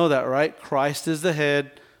we all know that, right? Christ is the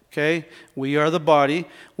head, okay? We are the body.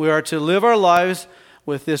 We are to live our lives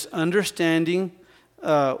with this understanding,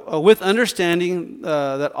 that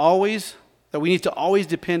we need to always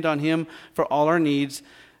depend on him for all our needs,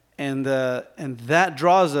 and that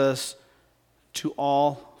draws us to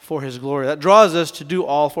all for his glory. That draws us to do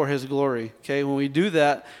all for his glory. Okay, when we do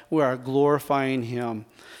that, we are glorifying him.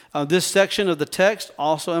 This section of the text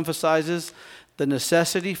also emphasizes the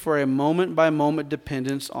necessity for a moment-by-moment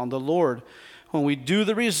dependence on the Lord. When we do,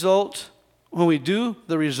 the result will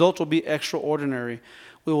be extraordinary.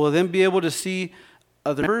 We will then be able to see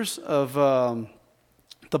other members of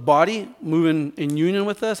the body moving in union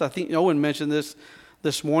with us. I think Owen mentioned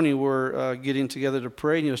this morning. We're getting together to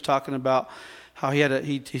pray, and he was talking about how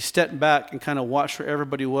he stepped back and kind of watched where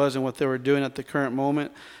everybody was and what they were doing at the current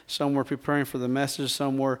moment. Some were preparing for the message.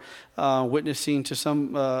 Some were witnessing to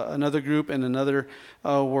another group, and another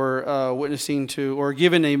were witnessing to or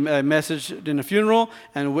giving a message in a funeral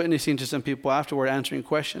and witnessing to some people afterward, answering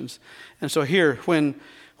questions. And so here, when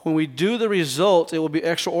we do the result, it will be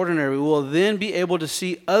extraordinary. We will then be able to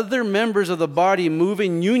see other members of the body move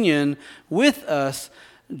in union with us,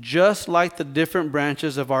 just like the different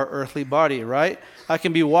branches of our earthly body, right? I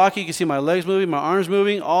can be walking, you can see my legs moving, my arms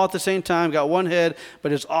moving, all at the same time, got one head,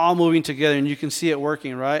 but it's all moving together, and you can see it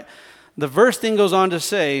working, right? The verse then goes on to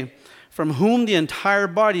say, from whom the entire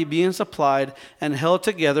body being supplied and held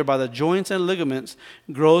together by the joints and ligaments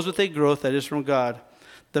grows with a growth that is from God.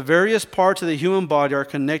 The various parts of the human body are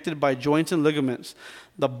connected by joints and ligaments.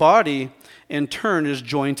 The body, in turn, is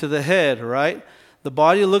joined to the head, right? The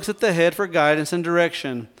body looks at the head for guidance and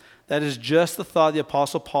direction. That is just the thought the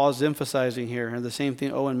Apostle Paul is emphasizing here, and the same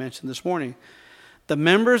thing Owen mentioned this morning. The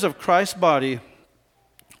members of Christ's body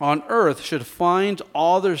on earth should find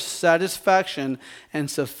all their satisfaction and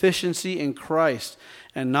sufficiency in Christ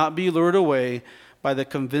and not be lured away by the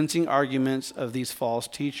convincing arguments of these false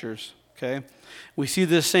teachers. Okay? We see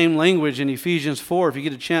this same language in Ephesians 4. If you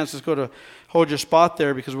get a chance, let's go to hold your spot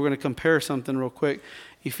there because we're going to compare something real quick.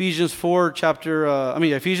 Ephesians 4,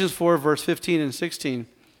 verse 15 and 16.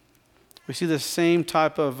 We see the same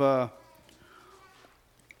type of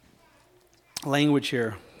language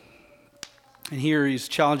here. And here he's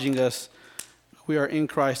challenging us. We are in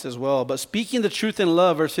Christ as well. But speaking the truth in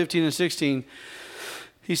love, verse 15 and 16,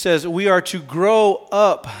 he says, we are to grow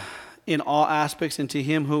up in all aspects into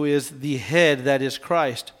him who is the head, that is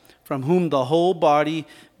Christ, from whom the whole body,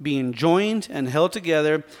 being joined and held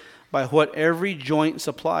together by what every joint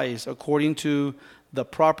supplies, according to the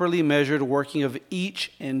properly measured working of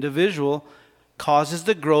each individual, causes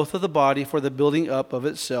the growth of the body for the building up of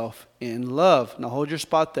itself in love. Now hold your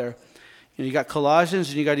spot there. You got Colossians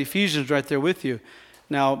and you got Ephesians right there with you.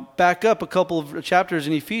 Now back up a couple of chapters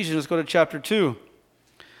in Ephesians. Let's go to chapter 2.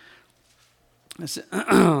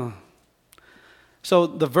 So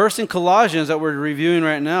the verse in Colossians that we're reviewing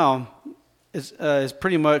right now is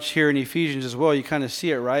pretty much here in Ephesians as well. You kind of see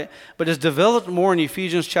it, right? But it's developed more in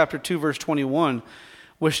Ephesians chapter 2, verse 21,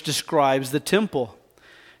 which describes the temple.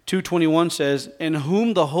 2:21 says, in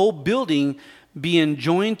whom the whole building being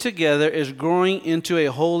joined together is growing into a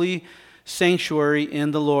holy sanctuary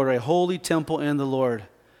in the Lord, a holy temple in the Lord.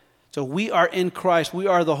 So we are in Christ. We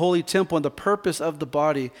are the holy temple, and the purpose of the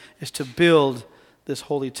body is to build this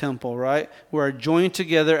holy temple, right? We are joined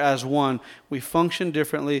together as one. We function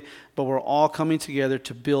differently, but we're all coming together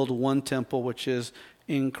to build one temple, which is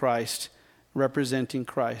in Christ, representing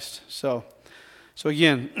Christ. So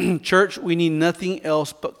again, church, we need nothing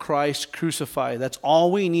else but Christ crucified. That's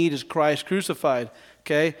all we need is Christ crucified.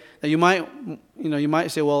 Okay? Now you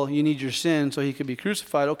might say, well, you need your sin so he could be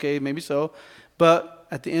crucified. Okay, maybe so. But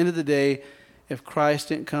at the end of the day, if Christ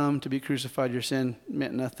didn't come to be crucified, your sin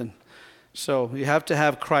meant nothing. So you have to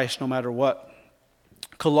have Christ no matter what.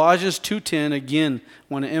 Colossians 2:10, again,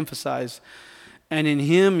 want to emphasize, and in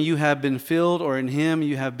him you have been filled, or in him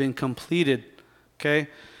you have been completed. Okay?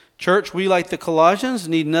 Church, we, like the Colossians,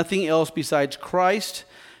 need nothing else besides Christ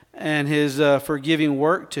and his forgiving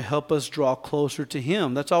work to help us draw closer to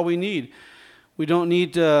him. That's all we need. We don't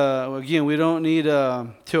need to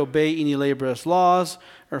obey any laborious laws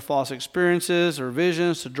or false experiences or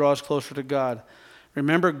visions to draw us closer to God.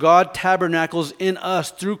 Remember, God tabernacles in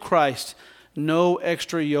us through Christ. No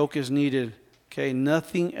extra yoke is needed. Okay,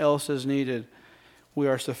 nothing else is needed. We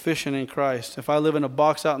are sufficient in Christ. If I live in a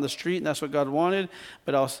box out in the street and that's what God wanted,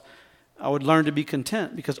 but I would learn to be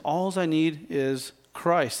content because all I need is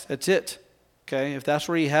Christ. That's it. Okay, if that's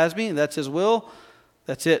where he has me, that's his will,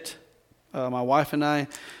 that's it. My wife and I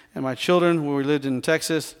and my children, when we lived in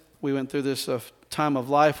Texas, we went through this time of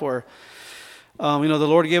life where the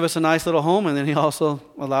Lord gave us a nice little home, and then he also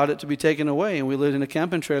allowed it to be taken away. And we lived in a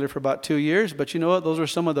camping trailer for about 2 years. But you know what? Those were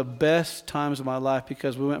some of the best times of my life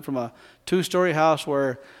because we went from a 2-story house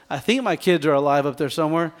where I think my kids are alive up there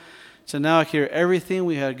somewhere. So now I hear everything.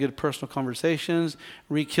 We had good personal conversations,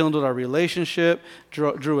 rekindled our relationship,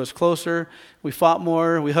 drew us closer. We fought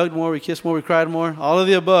more, we hugged more, we kissed more, we cried more. All of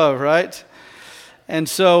the above, right? And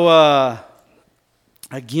so,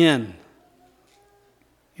 again,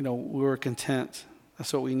 we were content.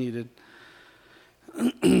 That's what we needed.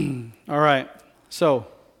 All right. So,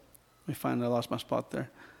 let me find I lost my spot there.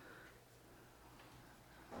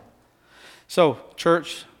 So,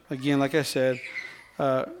 church, again, like I said,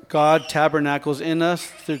 God tabernacles in us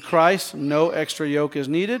through Christ. No extra yoke is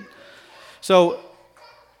needed. So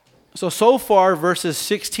far, verses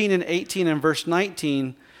 16 and 18 and verse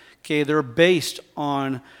 19, okay, they're based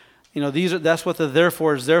on, that's what the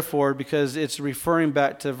therefore is there for, because it's referring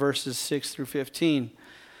back to verses 6 through 15.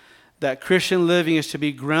 That Christian living is to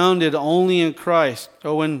be grounded only in Christ.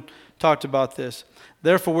 Owen talked about this.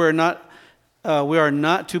 Therefore, we are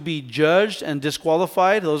not to be judged and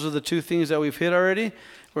disqualified. Those are the two things that we've hit already.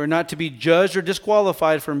 We're not to be judged or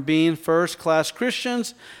disqualified from being first-class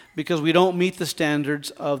Christians because we don't meet the standards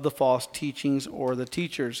of the false teachings or the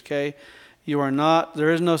teachers, okay?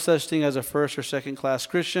 There is no such thing as a first or second-class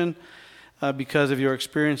Christian because of your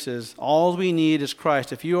experiences. All we need is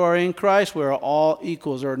Christ. If you are in Christ, we are all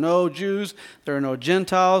equals. There are no Jews. There are no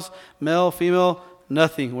Gentiles, male, female,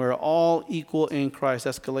 nothing. We're all equal in Christ.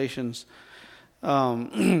 That's Galatians.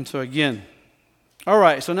 So again, all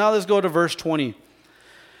right, so now let's go to verse 20.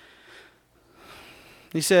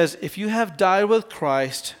 He says, if you have died with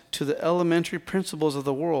Christ to the elementary principles of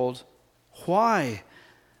the world, why,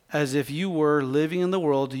 as if you were living in the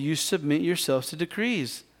world, do you submit yourselves to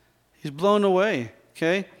decrees? He's blown away.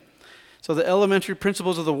 okay? So the elementary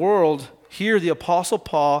principles of the world, here the Apostle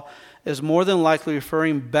Paul is more than likely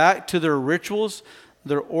referring back to their rituals,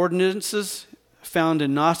 their ordinances found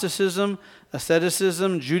in Gnosticism,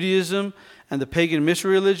 asceticism, Judaism, and the pagan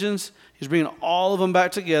mystery religions. He's bringing all of them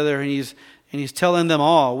back together, and he's telling them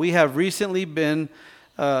all. We have recently been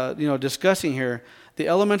discussing here. The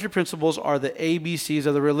elementary principles are the ABCs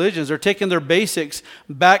of the religions. They're taking their basics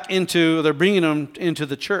they're bringing them into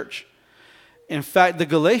the church. In fact, the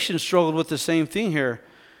Galatians struggled with the same thing here.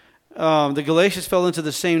 The Galatians fell into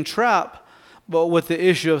the same trap, but with the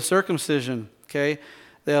issue of circumcision, okay?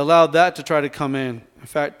 They allowed that to try to come in. In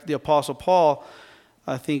fact, the Apostle Paul,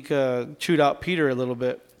 I think, chewed out Peter a little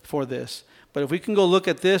bit for this. But if we can go look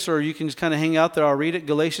at this, or you can just kind of hang out there, I'll read it.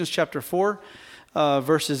 Galatians chapter 4,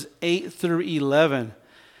 verses 8 through 11.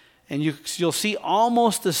 And you'll see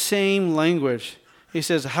almost the same language. He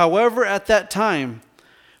says, however, at that time,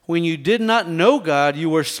 when you did not know God, you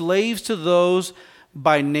were slaves to those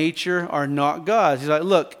by nature are not God's. He's like,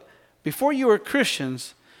 look, before you were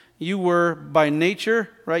Christians, you were by nature,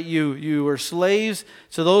 right? You were slaves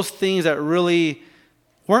to those things that really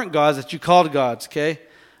weren't God's, that you called God's, okay?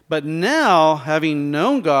 But now, having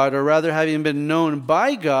known God, or rather having been known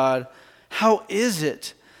by God, how is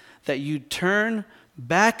it that you turn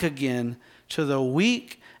back again to the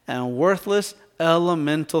weak and worthless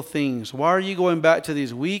elemental things? Why are you going back to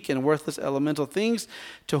these weak and worthless elemental things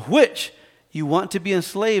to which you want to be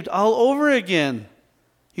enslaved all over again?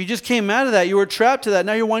 You just came out of that. You were trapped to that.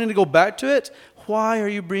 Now you're wanting to go back to it? Why are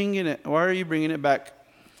you bringing it? Why are you bringing it back?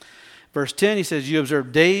 Verse 10, he says, you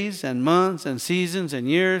observe days and months and seasons and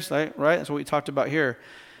years, right? That's what we talked about here.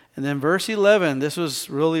 And then verse 11, this was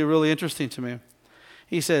really, really interesting to me.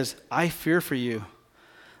 He says, I fear for you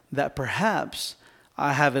that perhaps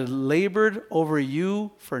I have labored over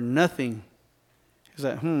you for nothing. He's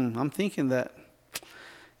like, I'm thinking that,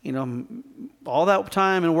 all that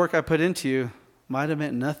time and work I put into you might have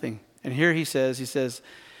meant nothing. And here he says,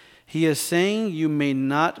 he is saying you may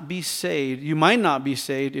not be saved. You might not be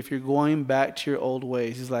saved if you're going back to your old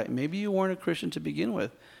ways. He's like, maybe you weren't a Christian to begin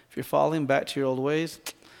with. If you're falling back to your old ways,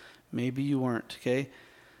 maybe you weren't, okay?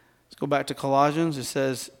 Let's go back to Colossians. It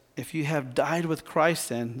says, if you have died with Christ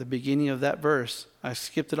then, the beginning of that verse, I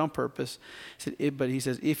skipped it on purpose. But he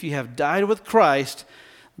says, if you have died with Christ,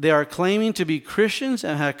 they are claiming to be Christians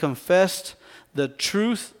and have confessed the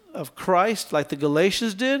truth of Christ like the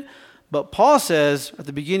Galatians did. But Paul says at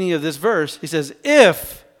the beginning of this verse, he says,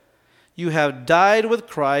 if you have died with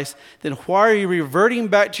Christ, then why are you reverting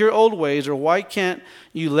back to your old ways, or why can't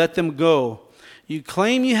you let them go? You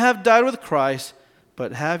claim you have died with Christ,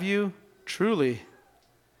 but have you truly?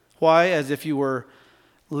 Why, as if you were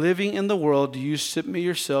living in the world, do you submit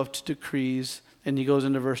yourself to decrees? And he goes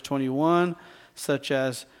into verse 21, such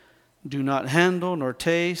as do not handle, nor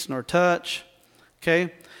taste, nor touch.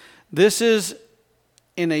 Okay? This is,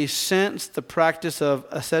 in a sense, the practice of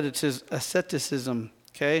asceticism.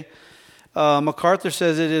 Okay? MacArthur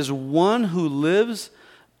says it is one who lives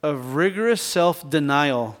of rigorous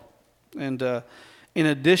self-denial. And in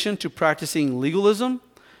addition to practicing legalism,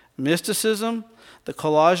 mysticism, the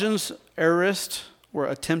Colossians airists were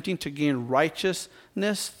attempting to gain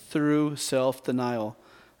righteousness through self-denial.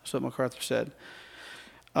 That's what MacArthur said.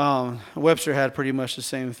 Webster had pretty much the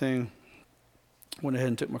same thing. Went ahead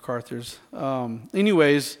and took MacArthur's.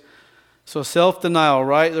 Anyways, so self-denial,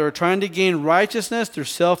 right? They were trying to gain righteousness through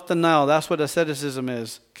self-denial. That's what asceticism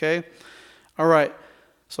is, okay? All right.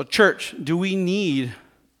 So church,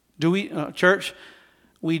 church,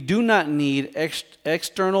 we do not need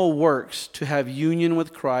external works to have union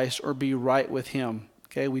with Christ or be right with Him,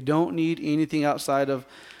 okay? We don't need anything outside of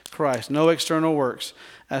Christ. No external works.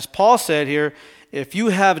 As Paul said here, if you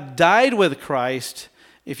have died with Christ,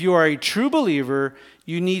 if you are a true believer,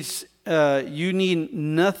 you need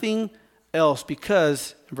nothing else,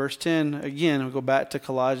 because verse 10, again, we'll go back to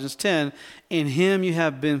Colossians 10, in Him you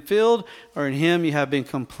have been filled, or in Him you have been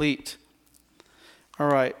complete. All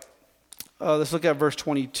right, let's look at verse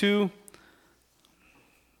 22.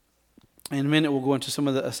 In a minute, we'll go into some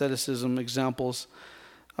of the asceticism examples.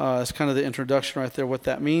 It's kind of the introduction right there, what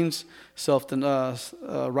that means.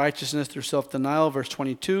 Righteousness through self-denial. Verse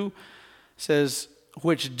 22 says,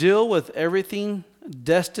 which deal with everything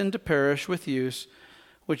destined to perish with use,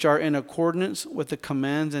 which are in accordance with the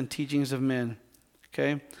commands and teachings of men.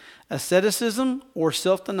 Okay? Asceticism or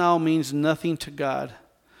self-denial means nothing to God.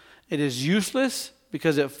 It is useless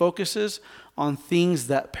because it focuses on things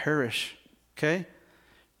that perish. Okay?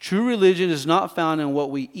 True religion is not found in what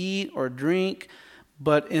we eat or drink,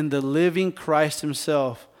 but in the living Christ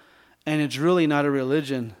Himself. And it's really not a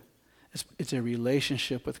religion. It's a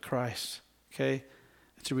relationship with Christ. Okay?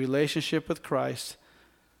 It's a relationship with Christ.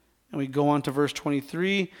 And we go on to verse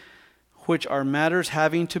 23, which are matters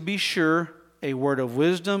having to be sure, a word of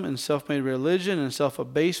wisdom and self-made religion and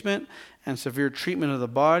self-abasement and severe treatment of the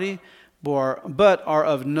body, but are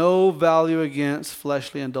of no value against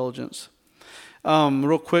fleshly indulgence.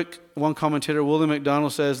 Real quick, one commentator, William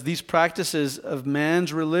MacDonald, says, these practices of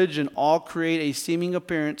man's religion all create a seeming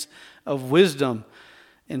appearance of wisdom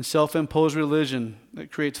in self-imposed religion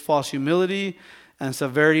that creates false humility and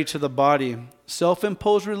severity to the body.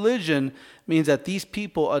 Self-imposed religion means that these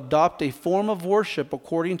people adopt a form of worship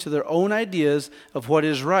according to their own ideas of what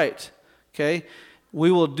is right. Okay?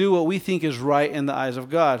 We will do what we think is right in the eyes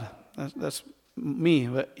of God. That's me.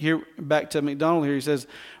 But here, back to MacDonald here, he says,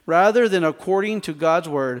 rather than according to God's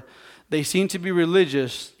word, they seem to be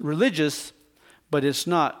religious, but it's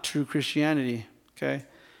not true Christianity. Okay?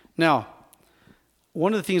 Now,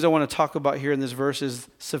 one of the things I want to talk about here in this verse is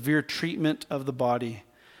severe treatment of the body.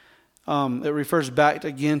 It refers back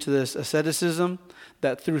again to this asceticism,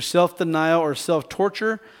 that through self-denial or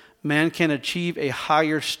self-torture, man can achieve a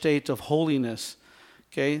higher state of holiness.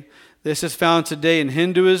 Okay? This is found today in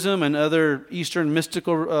Hinduism and other Eastern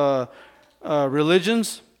mystical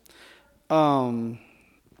religions.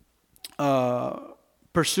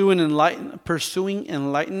 Pursuing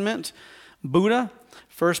enlightenment, Buddha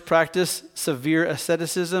first practiced severe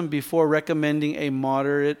asceticism before recommending a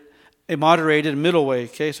moderated middle way.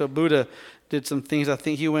 Okay, so Buddha did some things. I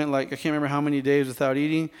think he went I can't remember how many days without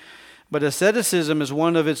eating. But asceticism is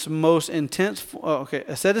one of its most intense.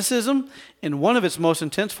 Asceticism, in one of its most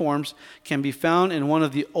intense forms, can be found in one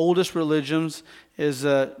of the oldest religions.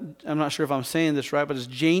 I'm not sure if I'm saying this right, but it's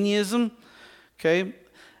Jainism. Okay,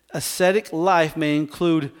 ascetic life may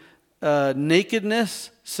include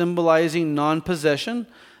nakedness, symbolizing non-possession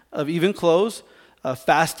of even clothes,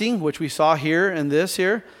 fasting, which we saw here and this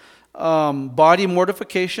here, body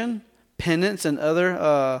mortification, penance, and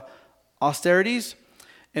other austerities,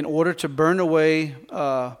 in order to burn away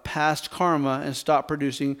past karma and stop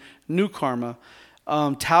producing new karma.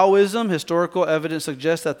 Taoism, historical evidence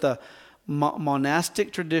suggests that the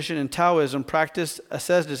monastic tradition in Taoism practiced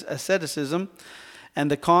asceticism, and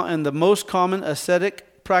the most common ascetic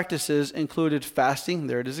practices included fasting,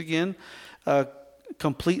 there it is again,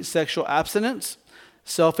 complete sexual abstinence,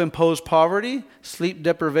 self-imposed poverty, sleep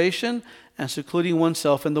deprivation, and secluding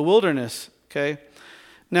oneself in the wilderness. Okay,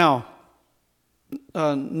 Now,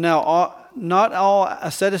 not all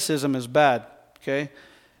asceticism is bad, okay?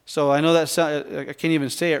 So I know that I can't even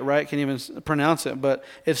say it right, can't even pronounce it, but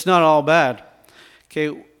it's not all bad.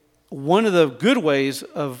 Okay, one of the good ways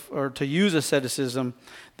to use asceticism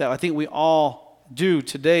that I think we all do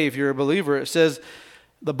today, if you're a believer, it says,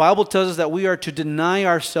 the Bible tells us that we are to deny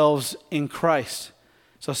ourselves in Christ.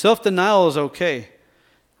 So self-denial is okay,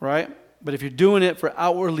 right? But if you're doing it for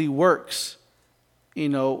outwardly works,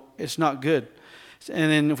 it's not good.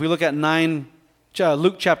 And then if we look at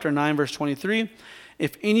Luke chapter 9, verse 23,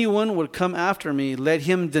 if anyone would come after me, let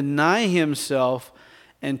him deny himself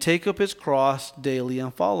and take up his cross daily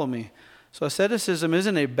and follow me. So asceticism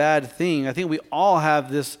isn't a bad thing. I think we all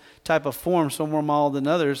have this type of form, some more mild than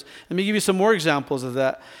others. Let me give you some more examples of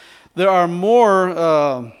that. There are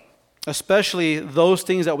more, especially those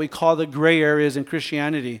things that we call the gray areas in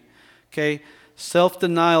Christianity. Okay,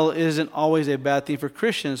 self-denial isn't always a bad thing for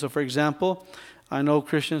Christians. So for example, I know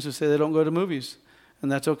Christians who say they don't go to movies, and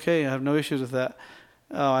that's okay. I have no issues with that.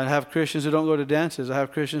 I have Christians who don't go to dances. I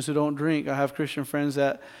have Christians who don't drink. I have Christian friends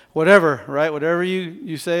that, whatever, right? Whatever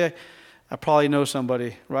you say, I probably know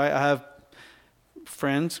somebody, right? I have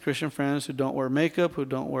Christian friends who don't wear makeup, who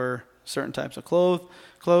don't wear certain types of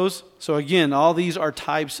clothes. So again, all these are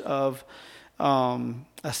types of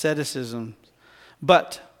asceticism.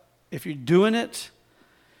 But if you're doing it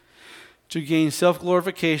to gain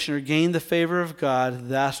self-glorification or gain the favor of God,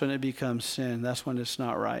 that's when it becomes sin. That's when it's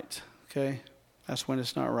not right. Okay? That's when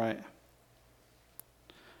it's not right.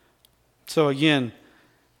 So again,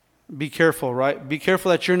 be careful, right? Be careful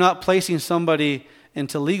that you're not placing somebody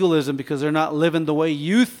into legalism because they're not living the way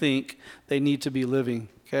you think they need to be living.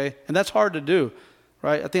 Okay? And that's hard to do,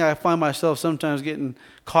 right? I think I find myself sometimes getting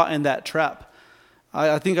caught in that trap.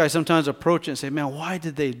 I think I sometimes approach it and say, man, why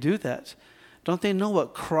did they do that? Don't they know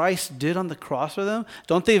what Christ did on the cross for them?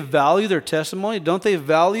 Don't they value their testimony? Don't they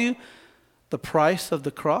value the price of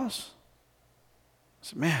the cross? I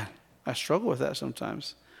said, man, I struggle with that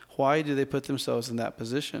sometimes. Why do they put themselves in that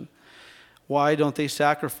position? Why don't they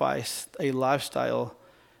sacrifice a lifestyle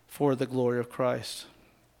for the glory of Christ?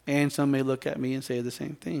 And some may look at me and say the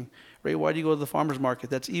same thing. Ray, why do you go to the farmer's market?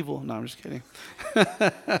 That's evil. No, I'm just kidding.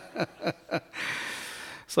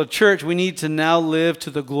 So church, we need to now live to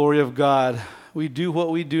the glory of God. we do what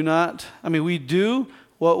we do not, we do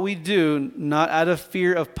what we do not out of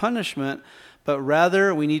fear of punishment, but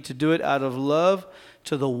rather we need to do it out of love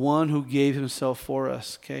to the one who gave himself for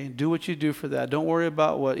us, okay? Do what you do for that. Don't worry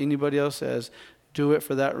about what anybody else says. Do it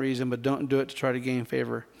for that reason, but don't do it to try to gain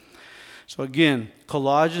favor. So again,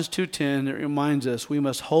 Colossians 2:10, it reminds us we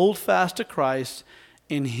must hold fast to Christ,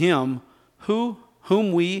 in him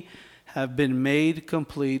whom we have been made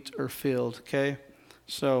complete or filled, okay?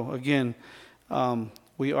 So again,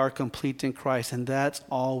 we are complete in Christ, and that's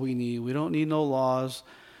all we need. We don't need no laws.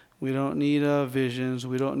 We don't need visions.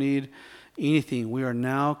 We don't need anything. We are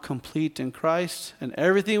now complete in Christ, and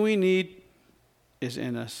everything we need is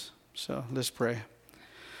in us. So let's pray.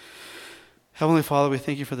 Heavenly Father, we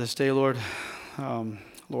thank you for this day, Lord.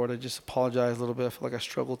 Lord, I just apologize a little bit. I feel like I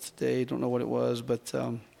struggled today. Don't know what it was, but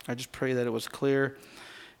I just pray that it was clear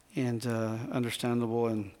and understandable.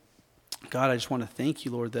 And God, I just want to thank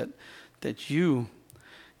you, Lord, that you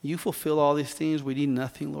fulfill all these things. We need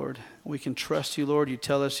nothing, Lord. We can trust you, Lord. You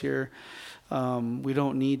tell us here we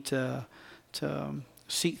don't need to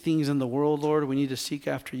seek things in the world, Lord. We need to seek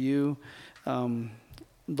after you.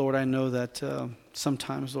 Lord, I know that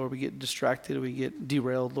sometimes, Lord, we get distracted, we get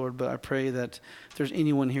derailed, Lord, but I pray that if there's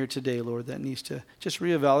anyone here today, Lord, that needs to just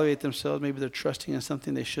reevaluate themselves. Maybe they're trusting in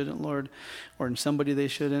something they shouldn't, Lord, or in somebody they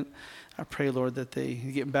shouldn't. I pray, Lord, that they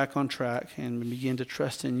get back on track and begin to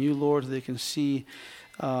trust in you, Lord, so they can see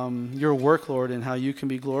your work, Lord, and how you can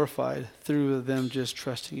be glorified through them just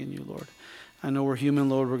trusting in you, Lord. I know we're human,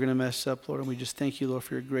 Lord. We're going to mess up, Lord, and we just thank you, Lord,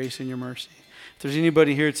 for your grace and your mercy. If there's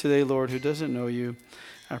anybody here today, Lord, who doesn't know you,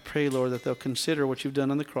 I pray, Lord, that they'll consider what you've done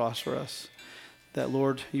on the cross for us. That,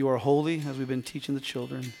 Lord, you are holy, as we've been teaching the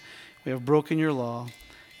children. We have broken your law.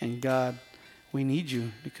 And, God, we need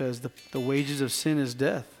you because the wages of sin is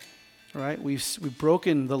death, right? We've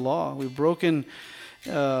broken the law. We've broken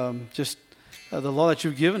the law that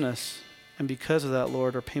you've given us. And because of that,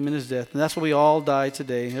 Lord, our payment is death. And that's why we all die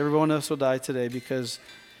today. Everyone else will die today because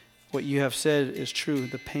what you have said is true.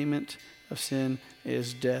 The payment of sin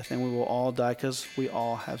is death, and we will all die because we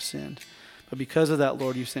all have sinned. But because of that,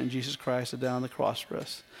 Lord, you sent Jesus Christ to die on the cross for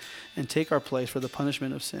us and take our place for the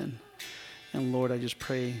punishment of sin. And Lord, I just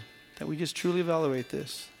pray that we just truly evaluate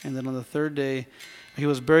this, and that on the third day, he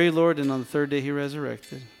was buried, Lord, and on the third day he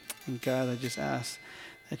resurrected. And God, I just ask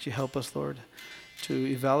that you help us, Lord, to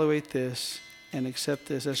evaluate this and accept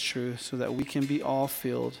this as truth so that we can be all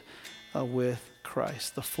filled with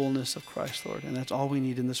Christ, the fullness of Christ, Lord. And that's all we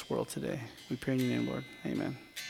need in this world today. We pray in your name, Lord. Amen.